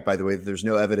 despite the fact, by the way, that there's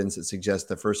no evidence that suggests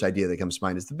the first idea that comes to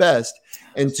mind is the best.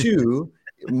 And two,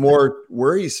 more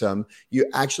worrisome, you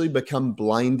actually become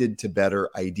blinded to better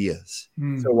ideas.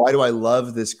 So why do I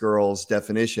love this girl's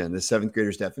definition, the 7th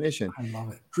grader's definition? I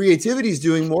love it. Creativity is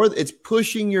doing more. It's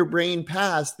pushing your brain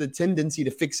past the tendency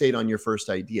to fixate on your first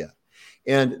idea.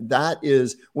 And that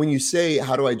is when you say,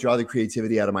 how do I draw the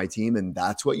creativity out of my team? And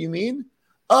that's what you mean?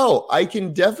 Oh, I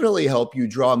can definitely help you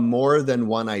draw more than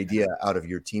one idea out of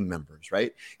your team members,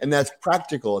 right? And that's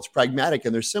practical, it's pragmatic,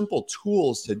 and there's simple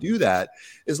tools to do that.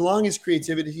 As long as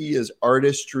creativity is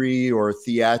artistry or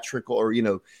theatrical or,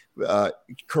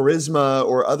 charisma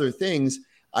or other things,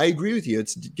 I agree with you.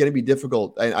 It's going to be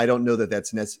difficult. I don't know that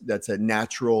that's a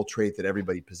natural trait that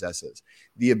everybody possesses.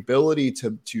 The ability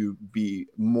to be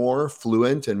more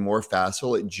fluent and more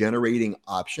facile at generating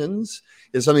options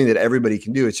is something that everybody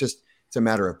can do. It's a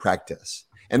matter of practice.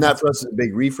 And that for us is a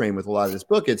big reframe with a lot of this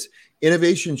book. It's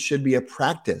innovation should be a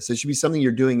practice. It should be something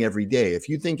you're doing every day. If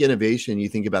you think innovation, you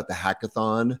think about the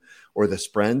hackathon or the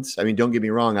sprints. I mean, don't get me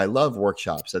wrong. I love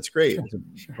workshops. That's great.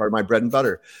 It's part of my bread and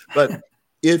butter. But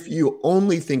if you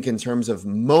only think in terms of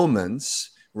moments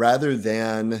rather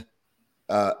than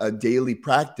a daily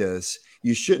practice,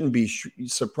 you shouldn't be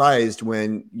surprised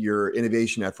when your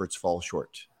innovation efforts fall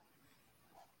short.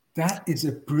 That is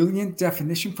a brilliant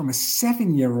definition from a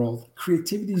 7-year-old.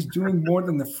 Creativity is doing more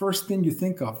than the first thing you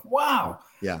think of. Wow.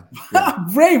 Yeah.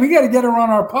 Ray, we got to get her on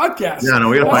our podcast. Yeah, no,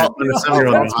 we got to find a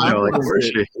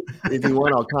 7-year-old. If you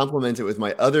want, I'll complement it with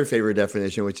my other favorite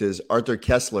definition, which is Arthur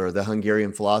Koestler, the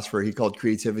Hungarian philosopher. He called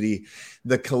creativity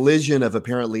the collision of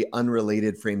apparently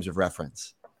unrelated frames of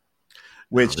reference,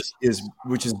 which is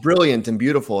brilliant and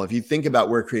beautiful. If you think about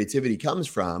where creativity comes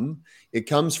from, it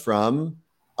comes from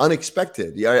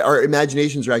unexpected. Our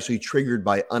imaginations are actually triggered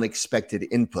by unexpected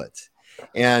input.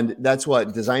 And that's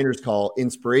what designers call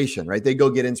inspiration, right? They go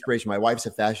get inspiration. My wife's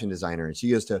a fashion designer and she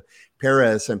goes to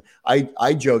Paris. And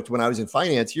I joked when I was in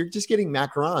finance, you're just getting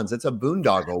macarons. That's a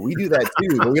boondoggle. We do that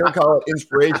too, but we don't call it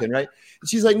inspiration, right? And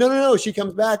she's like, no. She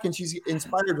comes back and she's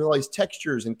inspired with all these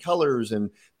textures and colors and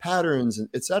patterns and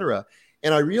et cetera.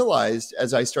 And I realized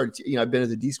as I started, I've been at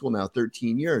the D School now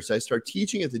 13 years. I started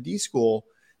teaching at the D School.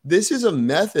 This is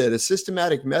a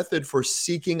systematic method for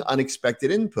seeking unexpected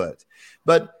input.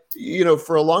 But,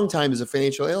 for a long time as a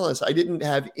financial analyst, I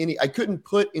couldn't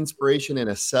put inspiration in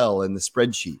a cell in the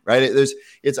spreadsheet, right?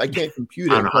 I can't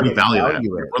compute it. How do you value it?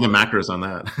 What are the macros on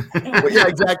that? Well, yeah,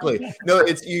 exactly. No,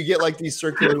 you get like these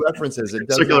circular references. It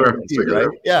doesn't circular.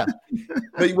 Right? Yeah.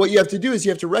 But what you have to do is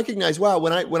you have to recognize, wow,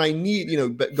 when I need,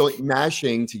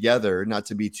 mashing together, not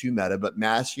to be too meta, but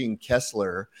mashing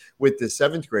Koestler with the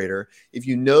 7th grader, if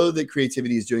you know that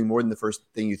creativity is doing more than the first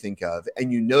thing you think of,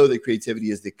 and you know that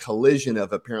creativity is the collision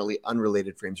of apparently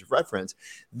unrelated frames of reference,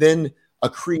 then a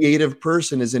creative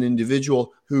person is an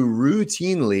individual who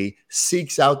routinely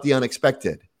seeks out the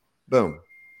unexpected. Boom.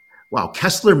 Wow.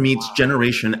 Koestler meets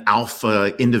Generation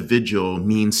Alpha individual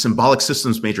means symbolic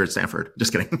systems major at Stanford.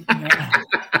 Just kidding.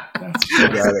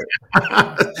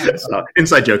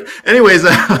 Inside joke. Anyways,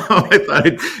 I thought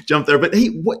I'd jump there. But hey,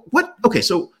 what? Okay,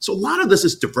 so a lot of this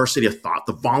is diversity of thought,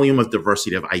 the volume of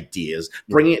diversity of ideas,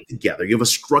 bringing it together. You have a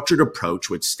structured approach,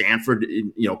 which Stanford,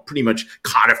 pretty much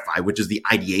codified, which is the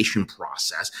ideation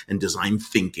process and design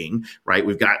thinking. Right?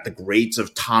 We've got the greats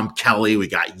of Tom Kelly. We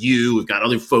got you. We've got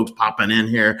other folks popping in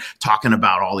here talking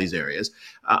about all these areas.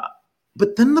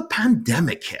 But then the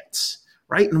pandemic hits.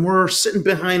 Right. And we're sitting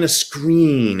behind a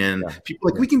screen and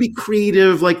people we can be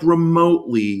creative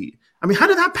remotely. I mean, how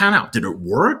did that pan out? Did it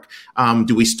work?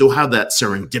 Do we still have that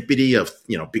serendipity of,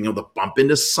 being able to bump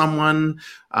into someone?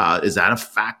 Is that a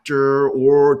factor,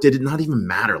 or did it not even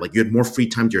matter? You had more free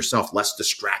time to yourself, less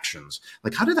distractions.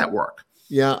 How did that work?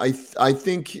 Yeah, I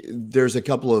think there's a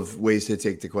couple of ways to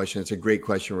take the question. It's a great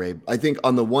question, Ray. I think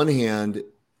on the one hand,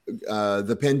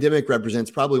 the pandemic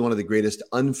represents probably one of the greatest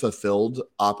unfulfilled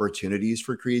opportunities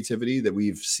for creativity that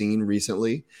we've seen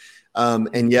recently.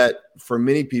 And yet for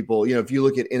many people, if you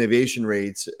look at innovation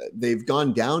rates, they've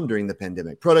gone down during the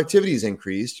pandemic. Productivity has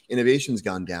increased, innovation's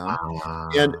gone down.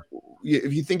 And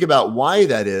if you think about why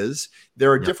that is,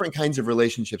 there are different kinds of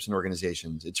relationships in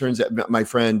organizations. It turns out my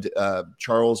friend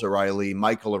Charles O'Reilly,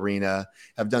 Michael Arena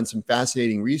have done some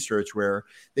fascinating research where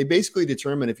they basically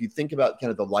determine, if you think about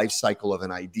kind of the life cycle of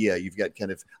an idea, you've got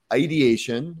kind of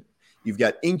ideation, you've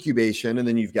got incubation, and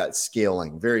then you've got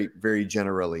scaling, very, very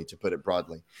generally, to put it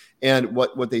broadly. And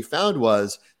what they found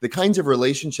was the kinds of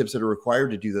relationships that are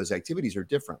required to do those activities are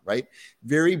different, right?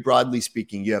 Very broadly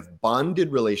speaking, you have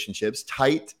bonded relationships,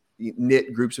 tight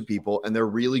knit groups of people, and they're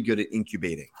really good at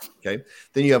incubating. Okay.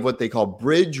 Then you have what they call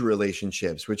bridge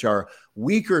relationships, which are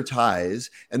weaker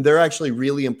ties. And they're actually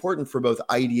really important for both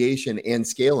ideation and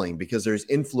scaling because there's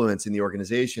influence in the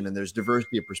organization and there's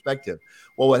diversity of perspective.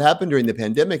 Well, what happened during the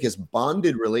pandemic is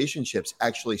bonded relationships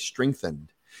actually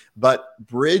strengthened, but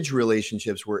bridge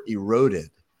relationships were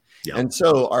eroded. Yep. And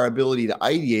so our ability to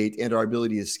ideate and our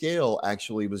ability to scale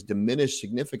actually was diminished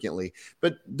significantly.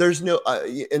 But there's no,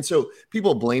 and so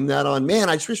people blame that on, man,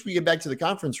 I just wish we get back to the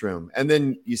conference room. And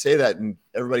then you say that and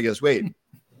everybody goes, wait,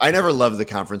 I never loved the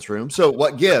conference room. So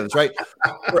what gives, right?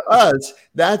 For us,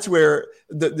 that's where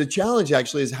the challenge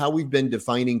actually is how we've been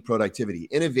defining productivity.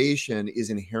 Innovation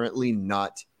is inherently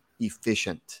not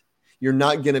efficient. You're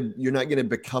not gonna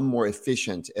become more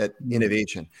efficient at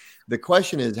innovation. The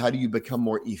question is, how do you become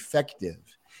more effective?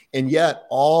 And yet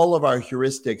all of our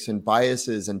heuristics and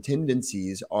biases and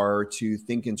tendencies are to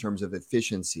think in terms of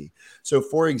efficiency. So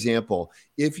for example,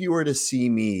 if you were to see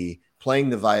me playing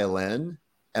the violin,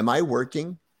 am I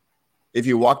working? If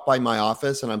you walk by my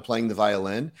office and I'm playing the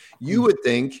violin, you would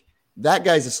think that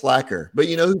guy's a slacker. But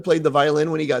you know who played the violin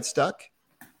when he got stuck?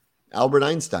 Albert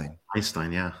Einstein.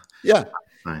 Einstein, yeah. Yeah.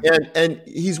 And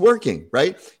he's working,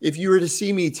 right? If you were to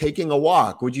see me taking a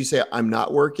walk, would you say I'm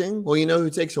not working? Well, you know who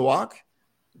takes a walk?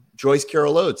 Joyce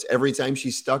Carol Oates. Every time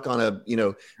she's stuck on a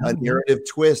narrative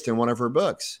twist in one of her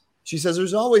books, she says,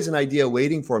 there's always an idea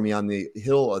waiting for me on the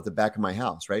hill at the back of my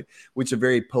house, right? Which is a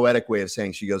very poetic way of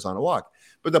saying she goes on a walk.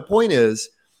 But the point is,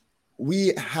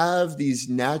 we have these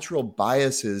natural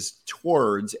biases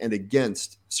towards and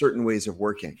against certain ways of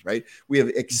working, right? We have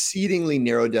exceedingly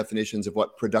narrow definitions of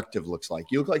what productive looks like.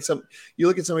 You look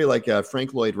at somebody like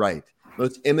Frank Lloyd Wright,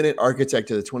 most eminent architect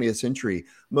of the 20th century.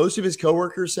 Most of his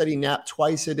coworkers said he napped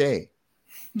twice a day.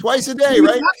 Twice a day,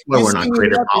 right? Well, we're not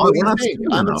creative.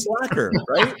 I'm a slacker,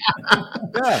 right?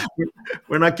 Yeah.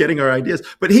 We're not getting our ideas.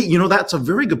 But hey, that's a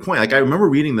very good point. Like I remember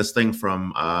reading this thing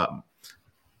from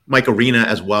Mike Arena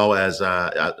as well as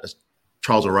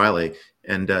Charles O'Reilly,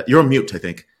 and you're on mute, I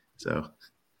think. So,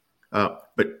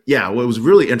 but yeah, what was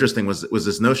really interesting was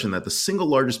this notion that the single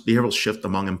largest behavioral shift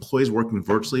among employees working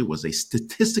virtually was a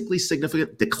statistically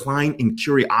significant decline in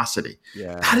curiosity.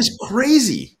 Yeah, that is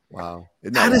crazy. Wow,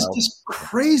 that is just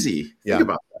crazy. Yeah. Think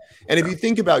about that. And if you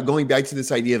think about going back to this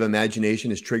idea of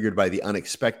imagination is triggered by the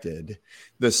unexpected,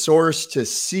 the source to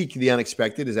seek the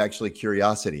unexpected is actually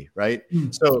curiosity, right?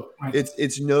 So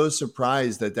it's no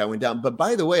surprise that went down. But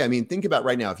by the way, I mean, think about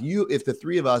right now, if the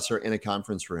three of us are in a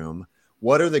conference room,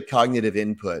 what are the cognitive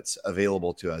inputs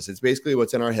available to us? It's basically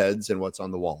what's in our heads and what's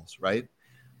on the walls, right?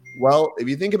 Well, if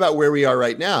you think about where we are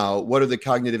right now, what are the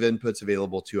cognitive inputs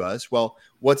available to us? Well,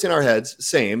 what's in our heads,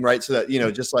 same, right? So that,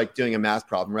 just like doing a math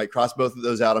problem, right? Cross both of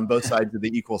those out on both sides of the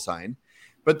equal sign.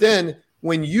 But then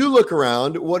when you look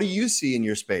around, what do you see in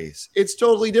your space? It's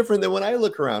totally different than when I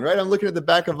look around, right? I'm looking at the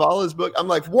back of Vala's book. I'm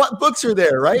like, what books are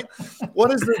there, right?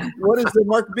 What does the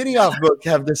Mark Benioff book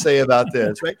have to say about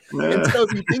this, right? And so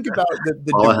if you think about the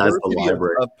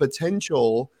diversity of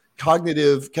potential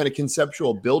cognitive kind of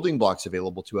conceptual building blocks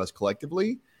available to us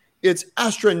collectively, it's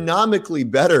astronomically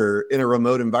better in a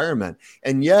remote environment.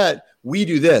 And yet we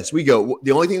do this. We go,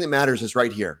 the only thing that matters is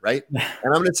right here, right? And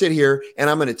I'm going to sit here and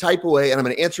I'm going to type away and I'm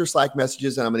going to answer Slack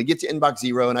messages and I'm going to get to inbox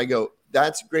 0. And I go,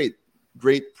 that's great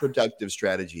productive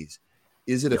strategies.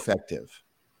 Is it effective?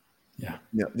 Yeah.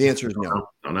 No, the answer is no.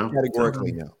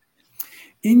 Categorically no.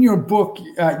 In your book,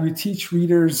 you teach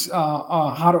readers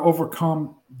how to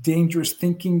overcome dangerous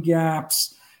thinking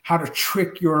gaps, how to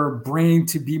trick your brain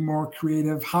to be more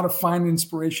creative, how to find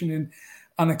inspiration in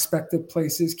unexpected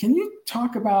places. Can you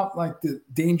talk about like the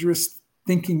dangerous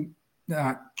thinking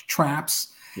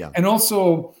traps, and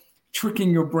also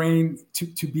tricking your brain to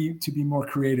be more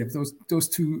creative? Those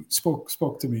two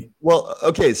spoke to me. Well,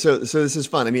 okay, so this is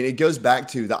fun. I mean, it goes back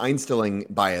to the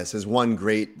Einstilling bias as one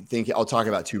great thing. I'll talk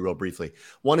about two real briefly.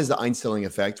 One is the Einstilling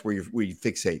effect, where you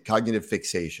fixate, cognitive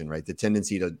fixation, right? The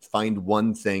tendency to find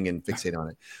one thing and fixate on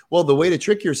it. Well, the way to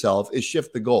trick yourself is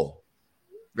shift the goal.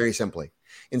 Very simply,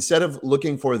 instead of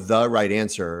looking for the right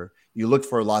answer, you look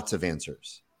for lots of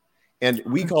answers. And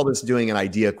we call this doing an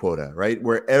idea quota, right?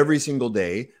 Where every single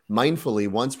day, mindfully,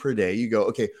 once per day, you go,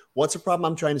 okay, what's a problem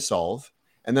I'm trying to solve?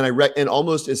 And then and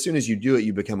almost as soon as you do it,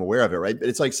 you become aware of it, right? But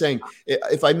it's like saying,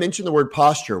 if I mention the word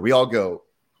posture, we all go,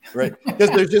 right?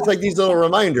 Because there's just like these little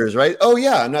reminders, right? Oh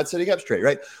yeah, I'm not sitting up straight,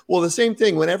 right? Well, the same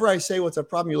thing, whenever I say what's a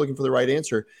problem, you're looking for the right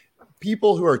answer.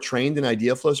 People who are trained in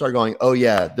Ideaflow start going, oh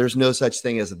yeah, there's no such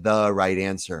thing as the right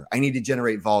answer. I need to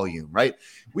generate volume, right?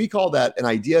 We call that an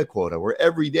idea quota, where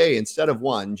every day, instead of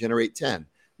 1, generate 10.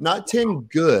 Not 10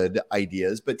 good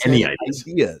ideas, but 10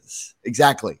 ideas.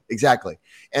 Exactly.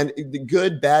 And the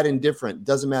good, bad, and different,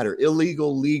 doesn't matter.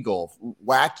 Illegal, legal,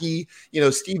 wacky.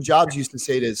 Steve Jobs used to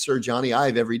say to Sir Johnny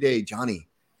Ive every day, Johnny,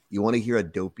 you want to hear a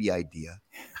dopey idea?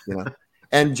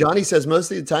 And Johnny says most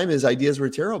of the time his ideas were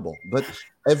terrible, but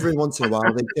every once in a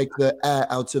while they take the air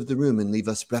out of the room and leave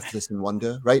us breathless in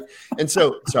wonder, right? And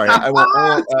so, sorry, I won't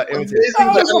you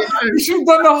should have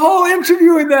done the whole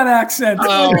interview in that accent.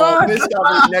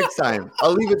 Next time,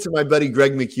 I'll leave it to my buddy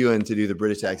Greg McEwen to do the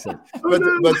British accent.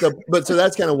 But so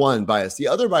that's kind of one bias. The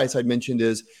other bias I mentioned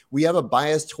is we have a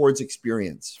bias towards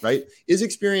experience, right? Is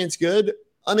experience good?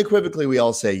 Unequivocally, we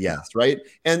all say yes, right?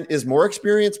 And is more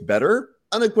experience better?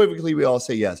 Unequivocally, we all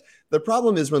say yes. The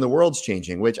problem is when the world's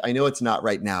changing, which I know it's not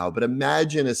right now, but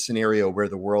imagine a scenario where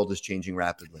the world is changing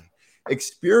rapidly.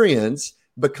 Experience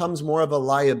becomes more of a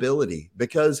liability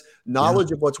because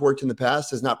knowledge of what's worked in the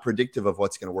past is not predictive of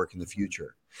what's going to work in the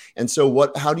future. And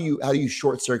so how do you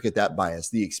short circuit that bias,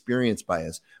 the experience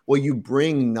bias? Well, you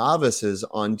bring novices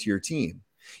onto your team.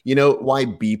 You know why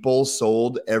Beeple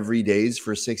sold every days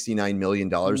for $69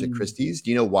 million at Christie's?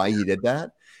 Do you know why he did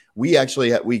that? We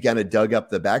kind of dug up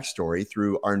the backstory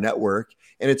through our network,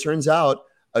 and it turns out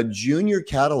a junior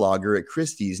cataloger at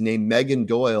Christie's named Megan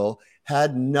Doyle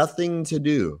had nothing to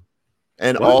do.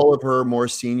 And all of her more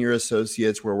senior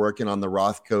associates were working on the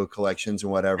Rothko collections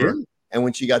and whatever. Yeah. And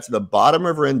when she got to the bottom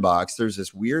of her inbox, there's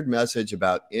this weird message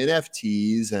about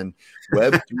NFTs and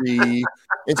Web3.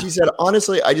 And she said,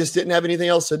 honestly, I just didn't have anything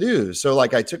else to do. So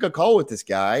like I took a call with this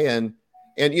guy and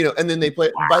then they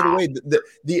play. Wow. By the way,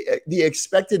 the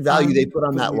expected value they put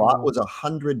on that lot was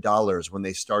 $100 when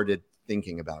they started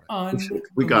thinking about it.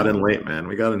 We got in late, man.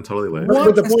 We got in totally late.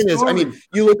 But the point is, I mean,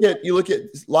 you look at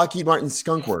Lockheed Martin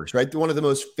Skunk Works, right? One of the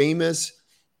most famous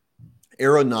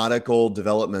aeronautical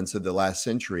developments of the last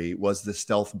century was the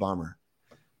stealth bomber.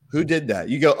 Who did that?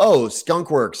 You go, oh, Skunk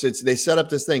Works. They set up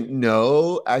this thing.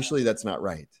 No, actually, that's not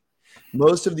right.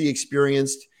 Most of the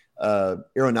experienced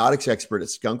aeronautics expert at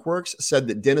Skunk Works said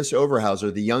that Dennis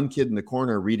Overhauser, the young kid in the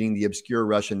corner reading the obscure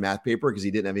Russian math paper because he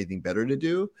didn't have anything better to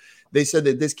do, they said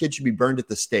that this kid should be burned at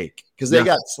the stake because they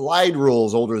got slide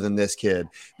rules older than this kid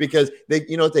because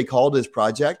you know what they called his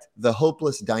project? The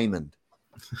Hopeless Diamond.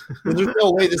 There's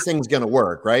no way this thing's going to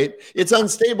work, right? It's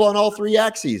unstable on all three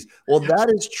axes. Well,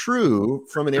 that is true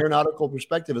from an aeronautical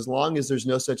perspective as long as there's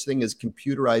no such thing as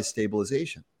computerized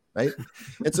stabilization. Right.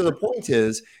 And so the point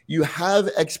is you have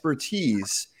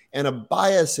expertise and a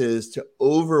bias is to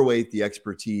overweight the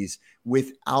expertise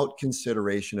without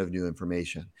consideration of new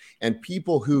information. And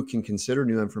people who can consider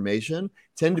new information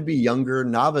tend to be younger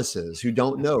novices who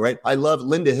don't know, right? I love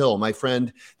Linda Hill, my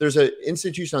friend. There's an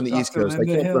institution on the East Coast. I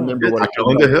can't remember what it's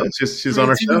called. Linda Hill, she's on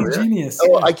our show. Genius.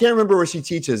 Oh, I can't remember where she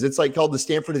teaches. It's like called the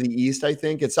Stanford of the East, I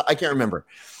think. I can't remember.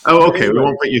 Oh, okay. Anyway, we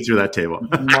won't put you through that table.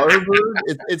 Marvard.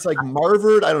 It's like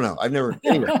Marvard. I don't know. I've never.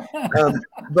 Anyway,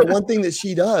 but one thing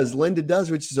that Linda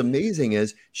does, which is amazing,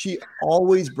 is she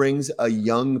always brings a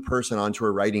young person onto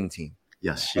her writing team.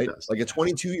 Yes, she does. Like a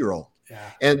 22-year-old. Yeah.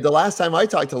 And the last time I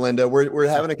talked to Linda, we're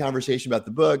having a conversation about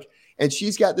the book, and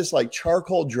she's got this like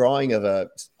charcoal drawing of a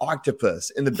octopus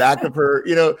in the back of her,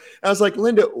 you know. And I was like,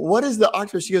 Linda, what is the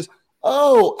octopus? She goes,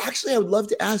 oh, actually, I would love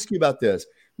to ask you about this.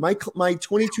 My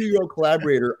 22-year-old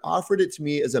collaborator offered it to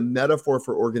me as a metaphor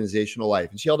for organizational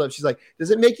life. And she held up, she's like,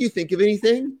 does it make you think of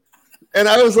anything? And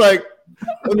I was like,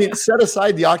 I mean, set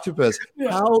aside the octopus.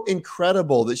 Yeah. How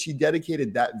incredible that she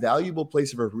dedicated that valuable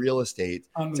place of her real estate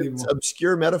to this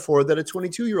obscure metaphor that a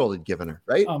 22-year-old had given her,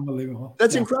 right? Unbelievable.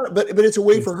 That's incredible. But it's a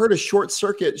way for her to short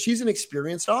circuit. She's an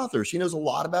experienced author. She knows a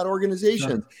lot about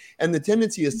organizations. Sure. And the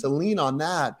tendency is to lean on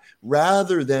that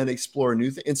rather than explore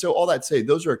new things. And so all that say,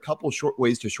 those are a couple short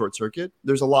ways to short circuit.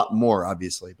 There's a lot more,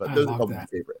 obviously, but those are a couple of my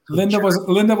favorites.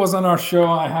 Linda was on our show.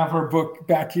 I have her book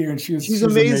back here, and she's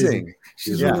amazing.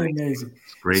 She's really amazing.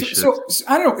 So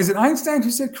I don't know. Is it Einstein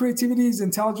who said creativity is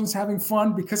intelligence having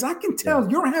fun? Because I can tell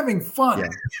you're having fun.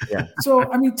 Yeah.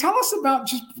 So, I mean, tell us about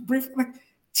just briefly, like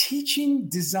teaching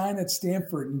design at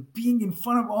Stanford and being in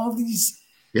front of all these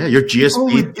your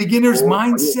GSP beginners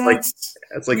mindsets.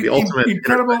 It's like the ultimate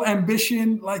incredible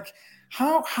ambition. Like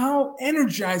how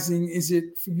energizing is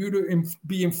it for you to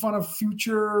be in front of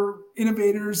future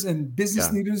innovators and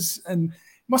business leaders? And it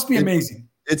must be amazing.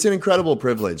 It's an incredible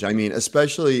privilege. I mean,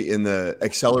 especially in the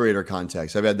accelerator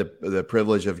context. I've had the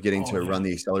privilege of getting to run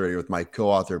the accelerator with my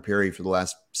co-author, Perry, for the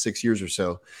last 6 years or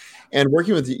so. And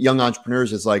working with young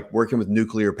entrepreneurs is like working with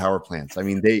nuclear power plants. I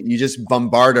mean, you just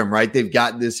bombard them, right? They've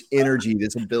got this energy,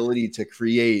 this ability to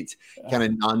create kind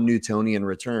of non-Newtonian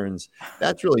returns.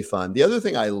 That's really fun. The other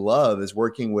thing I love is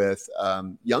working with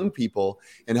young people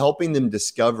and helping them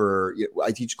discover.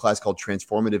 I teach a class called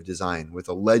Transformative Design with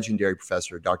a legendary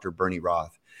professor, Dr. Bernie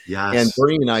Roth. Yes. And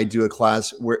Bernie and I do a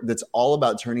class that's all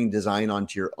about turning design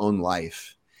onto your own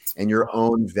life and your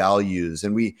own values.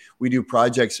 And we do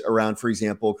projects around, for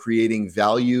example, creating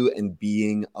value and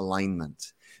being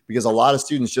alignment. Because a lot of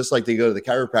students, just like they go to the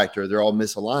chiropractor, they're all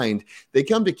misaligned. They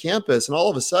come to campus and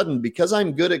all of a sudden, because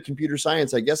I'm good at computer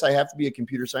science, I guess I have to be a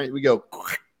computer science. We go,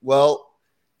 well,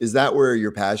 is that where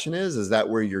your passion is? Is that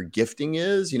where your gifting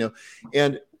is? You know,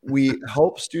 and we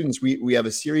help students. We have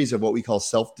a series of what we call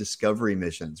self-discovery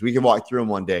missions. We can walk through them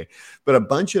one day, but a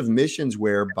bunch of missions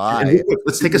whereby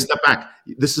let's take a step back.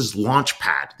 This is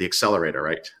Launchpad, the accelerator,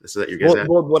 right? This is that you guys.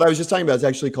 Well, what I was just talking about is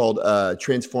actually called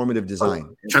Transformative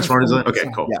Design. Transformative Design. Okay,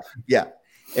 cool. Yeah.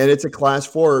 And it's a class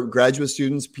for graduate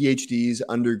students, PhDs,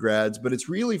 undergrads, but it's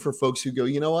really for folks who go,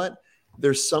 you know what?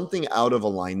 there's something out of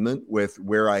alignment with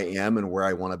where I am and where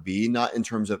I want to be, not in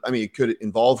terms of, I mean, it could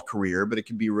involve career, but it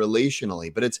could be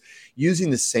relationally, but it's using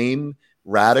the same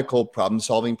radical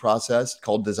problem-solving process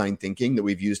called design thinking that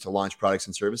we've used to launch products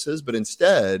and services, but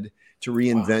instead to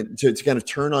reinvent, to kind of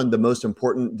turn on the most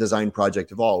important design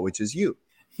project of all, which is you.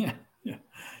 Yeah.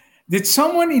 Did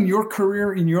someone in your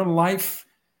career, in your life,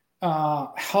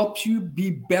 help you be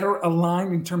better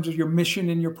aligned in terms of your mission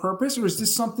and your purpose? Or is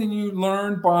this something you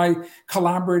learned by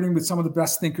collaborating with some of the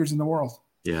best thinkers in the world?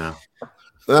 Yeah.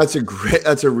 That's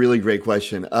a really great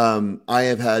question. I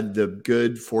have had the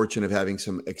good fortune of having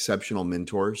some exceptional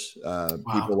mentors,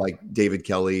 people like David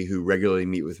Kelly, who regularly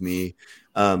meet with me,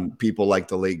 people like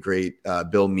the late, great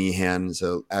Bill Meehan, is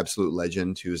an absolute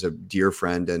legend, who is a dear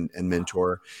friend and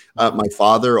mentor. My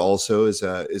father also is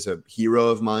a hero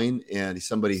of mine, and he's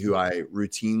somebody who I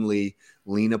routinely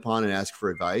lean upon and ask for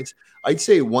advice. I'd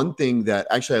say one thing that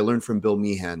actually I learned from Bill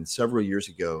Meehan several years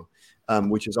ago,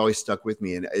 which has always stuck with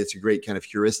me. And it's a great kind of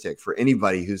heuristic for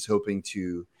anybody who's hoping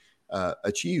to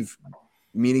achieve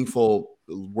meaningful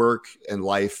work and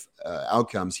life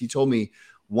outcomes. He told me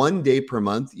 1 day per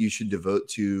month you should devote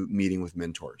to meeting with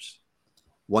mentors.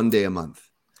 1 day a month.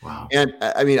 Wow. And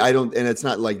I mean, and it's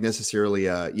not like necessarily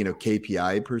a,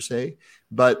 KPI per se,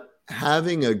 but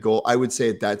having a goal. I would say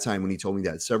at that time when he told me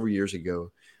that several years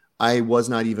ago, I was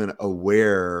not even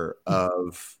aware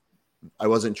of, I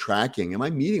wasn't tracking. Am I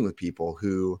meeting with people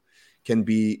who can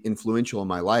be influential in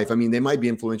my life? I mean, they might be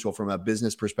influential from a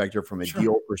business perspective, from a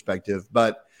deal perspective,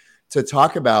 but to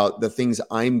talk about the things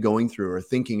I'm going through or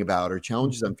thinking about or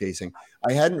challenges I'm facing,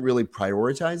 I hadn't really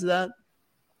prioritized that.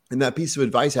 And that piece of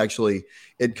advice, actually,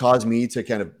 it caused me to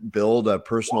kind of build a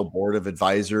personal board of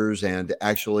advisors and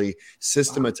actually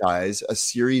systematize a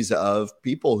series of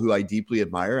people who I deeply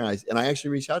admire. And I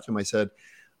actually reached out to him. I said,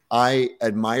 I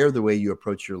admire the way you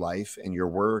approach your life and your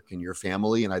work and your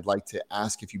family. And I'd like to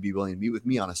ask if you'd be willing to meet with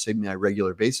me on a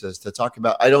semi-regular basis to talk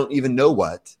about, I don't even know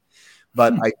what,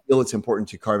 but I feel it's important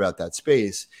to carve out that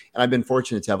space. And I've been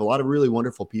fortunate to have a lot of really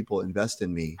wonderful people invest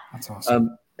in me. That's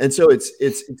awesome. And so it's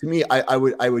to me, I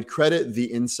would credit the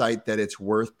insight that it's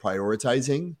worth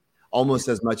prioritizing almost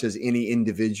as much as any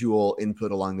individual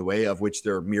input along the way, of which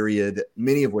there are myriad,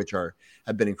 many of which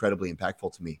have been incredibly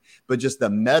impactful to me. But just the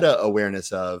meta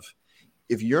awareness of,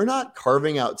 if you're not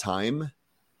carving out time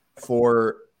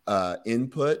for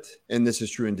input, and this is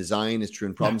true in design, it's true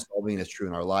in problem solving, it's true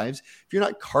in our lives. If you're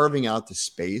not carving out the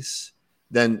space,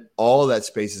 then all of that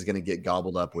space is going to get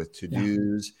gobbled up with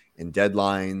to-dos and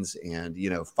deadlines and,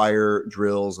 fire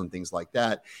drills and things like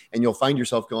that. And you'll find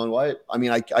yourself going, what? I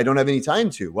mean, I don't have any time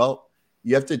to. Well,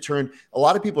 you have to turn. A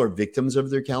lot of people are victims of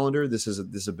their calendar. This is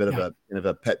a bit of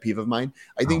a pet peeve of mine.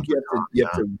 I think you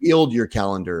have to wield your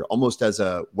calendar almost as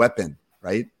a weapon,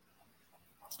 right?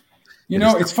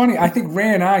 It's funny. I think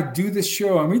Ray and I do this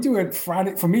show, and we do it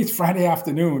Friday. For me, it's Friday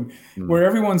afternoon, where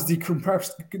everyone's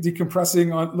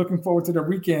decompressing on looking forward to the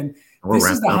weekend. This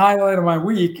is the highlight of my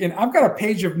week, and I've got a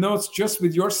page of notes just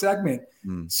with your segment.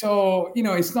 So,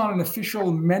 it's not an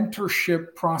official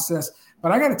mentorship process,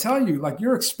 but I got to tell you, like,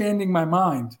 you're expanding my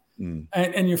mind.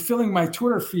 And you're filling my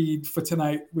Twitter feed for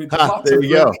tonight with lots there of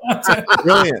you go. content.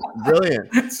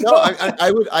 Brilliant. So,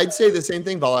 I'd say the same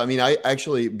thing, Vala. I mean, I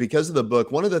actually, because of the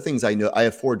book, one of the things I know, I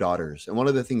have 4 daughters, and one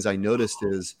of the things I noticed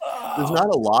is there's not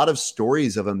a lot of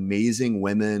stories of amazing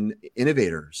women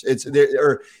innovators. It's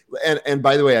there, and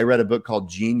by the way, I read a book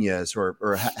called Genius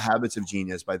or Habits of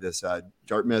Genius by this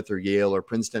Dartmouth or Yale or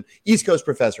Princeton East Coast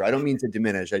professor. I don't mean to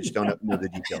diminish. I just don't know the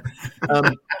details.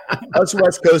 Us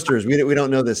West Coasters, we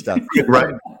don't know this stuff.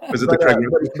 Right. Was it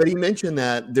but he mentioned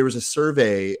that there was a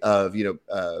survey of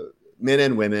men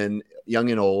and women, young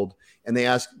and old, and they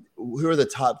asked, who are the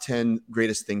top 10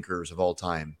 greatest thinkers of all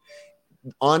time?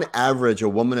 On average, a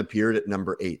woman appeared at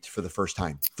number 8 for the first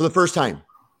time.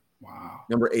 Wow.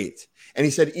 Number 8. And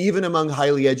he said, even among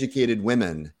highly educated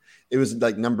women, it was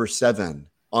like number 7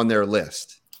 on their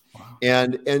list. Wow.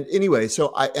 And anyway,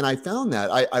 so I found that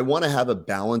I want to have a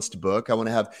balanced book. I want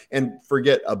to have, and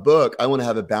forget a book, I want to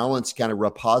have a balanced kind of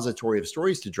repository of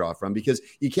stories to draw from, because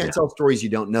you can't tell stories you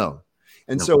don't know.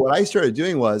 And so what I started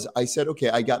doing was I said, okay,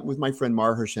 I got with my friend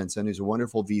Mar Hershenson, who's a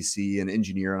wonderful VC and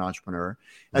engineer and entrepreneur.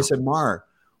 I said, Mar,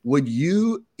 would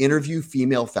you interview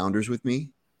female founders with me?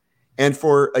 And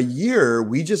for a year,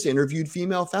 we just interviewed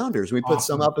female founders. We put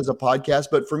some up as a podcast.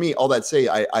 But for me, all that say,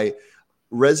 I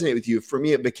resonate with you. For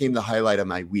me, it became the highlight of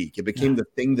my week. It became the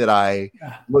thing that I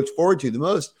looked forward to the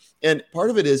most. And part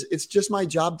of it is, it's just my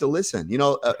job to listen.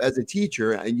 As a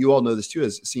teacher, and you all know this too,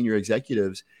 as senior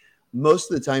executives,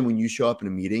 most of the time when you show up in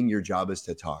a meeting, your job is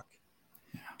to talk.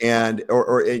 And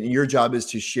and your job is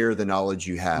to share the knowledge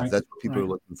you have. Right. That's what people are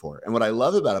looking for. And what I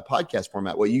love about a podcast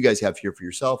format, what you guys have here for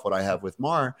yourself, what I have with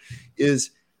Mar,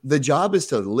 is the job is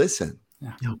to listen.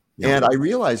 Yeah. And I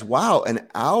realized, wow, an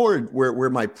hour where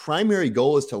my primary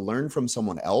goal is to learn from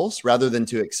someone else rather than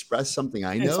to express something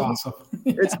I know. It's awesome.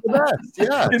 It's the best.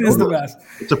 Yeah, it is the best.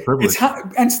 It's a privilege.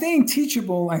 And staying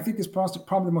teachable, I think, is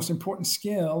probably the most important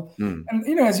skill.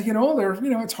 And as you get older,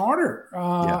 it's harder.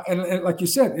 And like you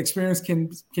said, experience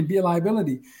can be a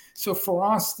liability. So for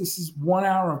us, this is 1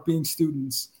 hour of being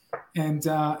students, and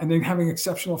then having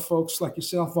exceptional folks like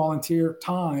yourself volunteer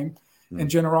time and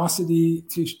generosity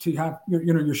to have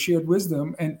your shared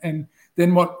wisdom, and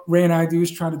then what Ray and I do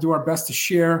is try to do our best to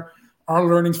share our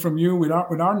learnings from you with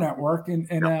our network,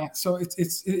 so it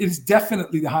is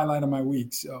definitely the highlight of my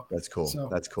week. So that's cool.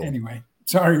 That's cool. Anyway,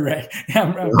 sorry, Ray.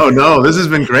 Oh no, this has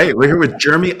been great. We're here with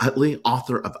Jeremy Utley,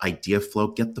 author of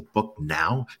Ideaflow. Get the book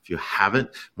now if you haven't.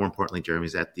 More importantly,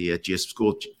 Jeremy's at the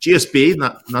GSB,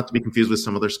 not to be confused with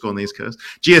some other school on the East Coast,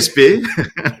 GSB,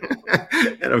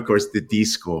 and of course the D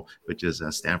School, which is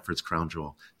Stanford's crown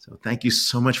jewel. So thank you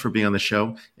so much for being on the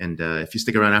show. And if you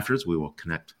stick around afterwards, we will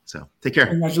connect. So take care.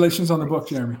 Congratulations on the book,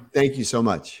 Jeremy. Thank you so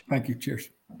much. Thank you. Cheers.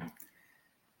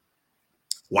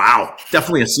 Wow,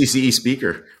 definitely a CCE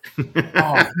speaker.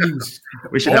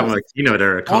 We should have a keynote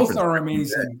or a conference. Both are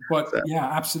amazing, but yeah,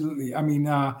 absolutely. I mean,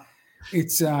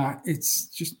 it's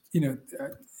just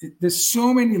there's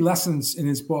so many lessons in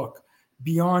his book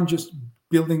beyond just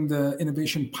building the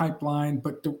innovation pipeline,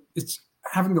 but it's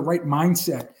having the right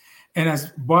mindset. And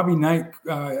as Bobby Knight,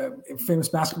 famous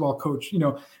basketball coach,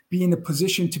 be in a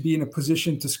position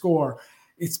to score.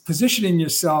 It's positioning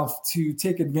yourself to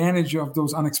take advantage of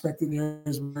those unexpected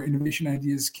areas where innovation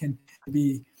ideas can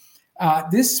be.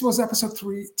 This was episode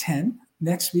 310.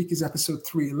 Next week is episode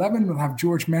 311. We'll have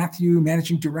George Matthew,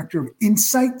 Managing Director of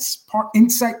Insight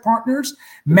Partners,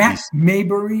 Matt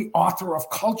Maybury, author of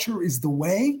Culture is the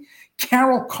Way,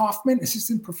 Carol Kaufman,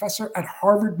 Assistant Professor at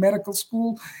Harvard Medical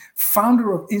School,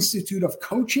 founder of Institute of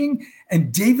Coaching,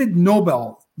 and David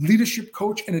Nobel, Leadership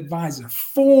Coach and Advisor.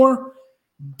 4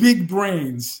 big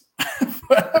brains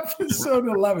for episode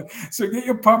 11. So get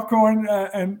your popcorn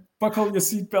and buckle your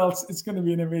seatbelts. It's going to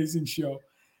be an amazing show.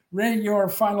 Ray, your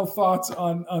final thoughts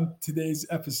on today's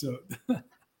episode.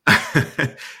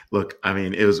 Look, I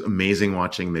mean, it was amazing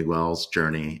watching Miguel's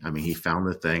journey. I mean, he found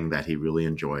the thing that he really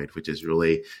enjoyed, which is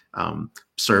really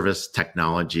service,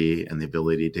 technology, and the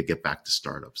ability to get back to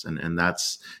startups. And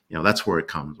that's, that's where it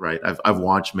comes, right? I've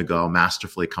watched Miguel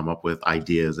masterfully come up with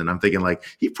ideas, and I'm thinking like,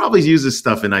 he probably uses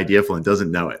stuff in Ideaflow and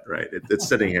doesn't know it, right? It's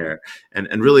sitting here and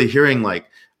really hearing like,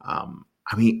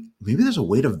 I mean, maybe there's a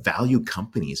way to value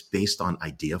companies based on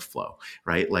Ideaflow,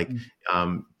 right? Like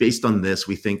based on this,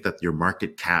 we think that your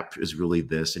market cap is really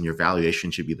this and your valuation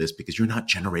should be this because you're not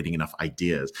generating enough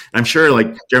ideas. And I'm sure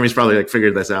like Jeremy's probably like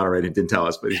figured this out already and didn't tell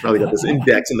us, but he's probably got this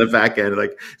index in the back end,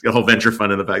 like he's got a whole venture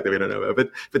fund in the back that we don't know about.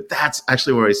 But that's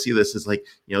actually where I see this is like,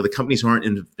 the companies who aren't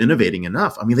innovating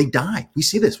enough. I mean, they die. We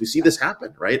see this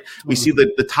happen, right? We see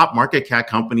the top market cap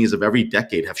companies of every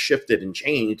decade have shifted and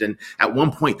changed. And at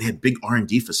one point they had big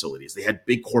R&D facilities. They had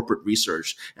big corporate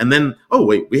research. And then, oh,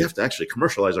 wait, we have to actually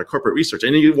commercialize our corporate research.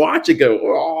 And you watch it go,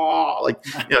 oh, like,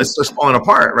 it's just falling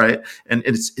apart, right? And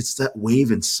it's that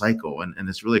wave and cycle. And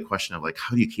it's really a question of like,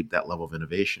 how do you keep that level of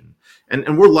innovation?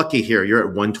 And we're lucky here. You're at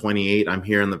 128. I'm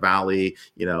here in the Valley.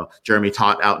 Jeremy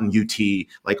taught out in UT,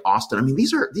 like Austin. I mean,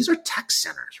 these are tech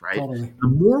centers, right? Totally. The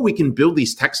more we can build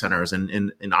these tech centers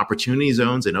in opportunity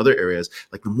zones and other areas,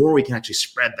 like the more we can actually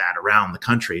spread that around the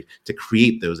country to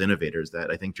create those innovators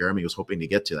that I think Jeremy was hoping to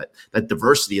get to, that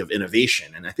diversity of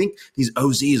innovation. And I think these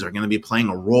OZs are going to be playing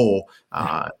a role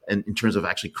in terms of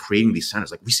actually creating these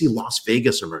centers. Like we see Las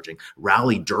Vegas emerging,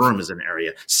 Raleigh-Durham is an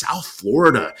area, South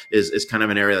Florida is kind of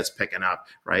an area that's picking up,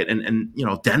 right? And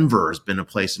Denver has been a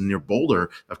place near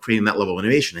Boulder of creating that level of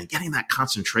innovation and getting that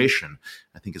concentration.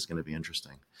 I think is going to be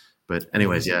interesting. But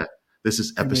anyways, this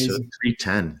is episode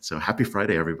 310. So happy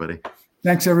Friday, everybody.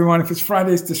 Thanks, everyone. If it's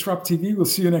Friday, it's DisrupTV. We'll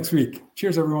see you next week.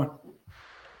 Cheers, everyone.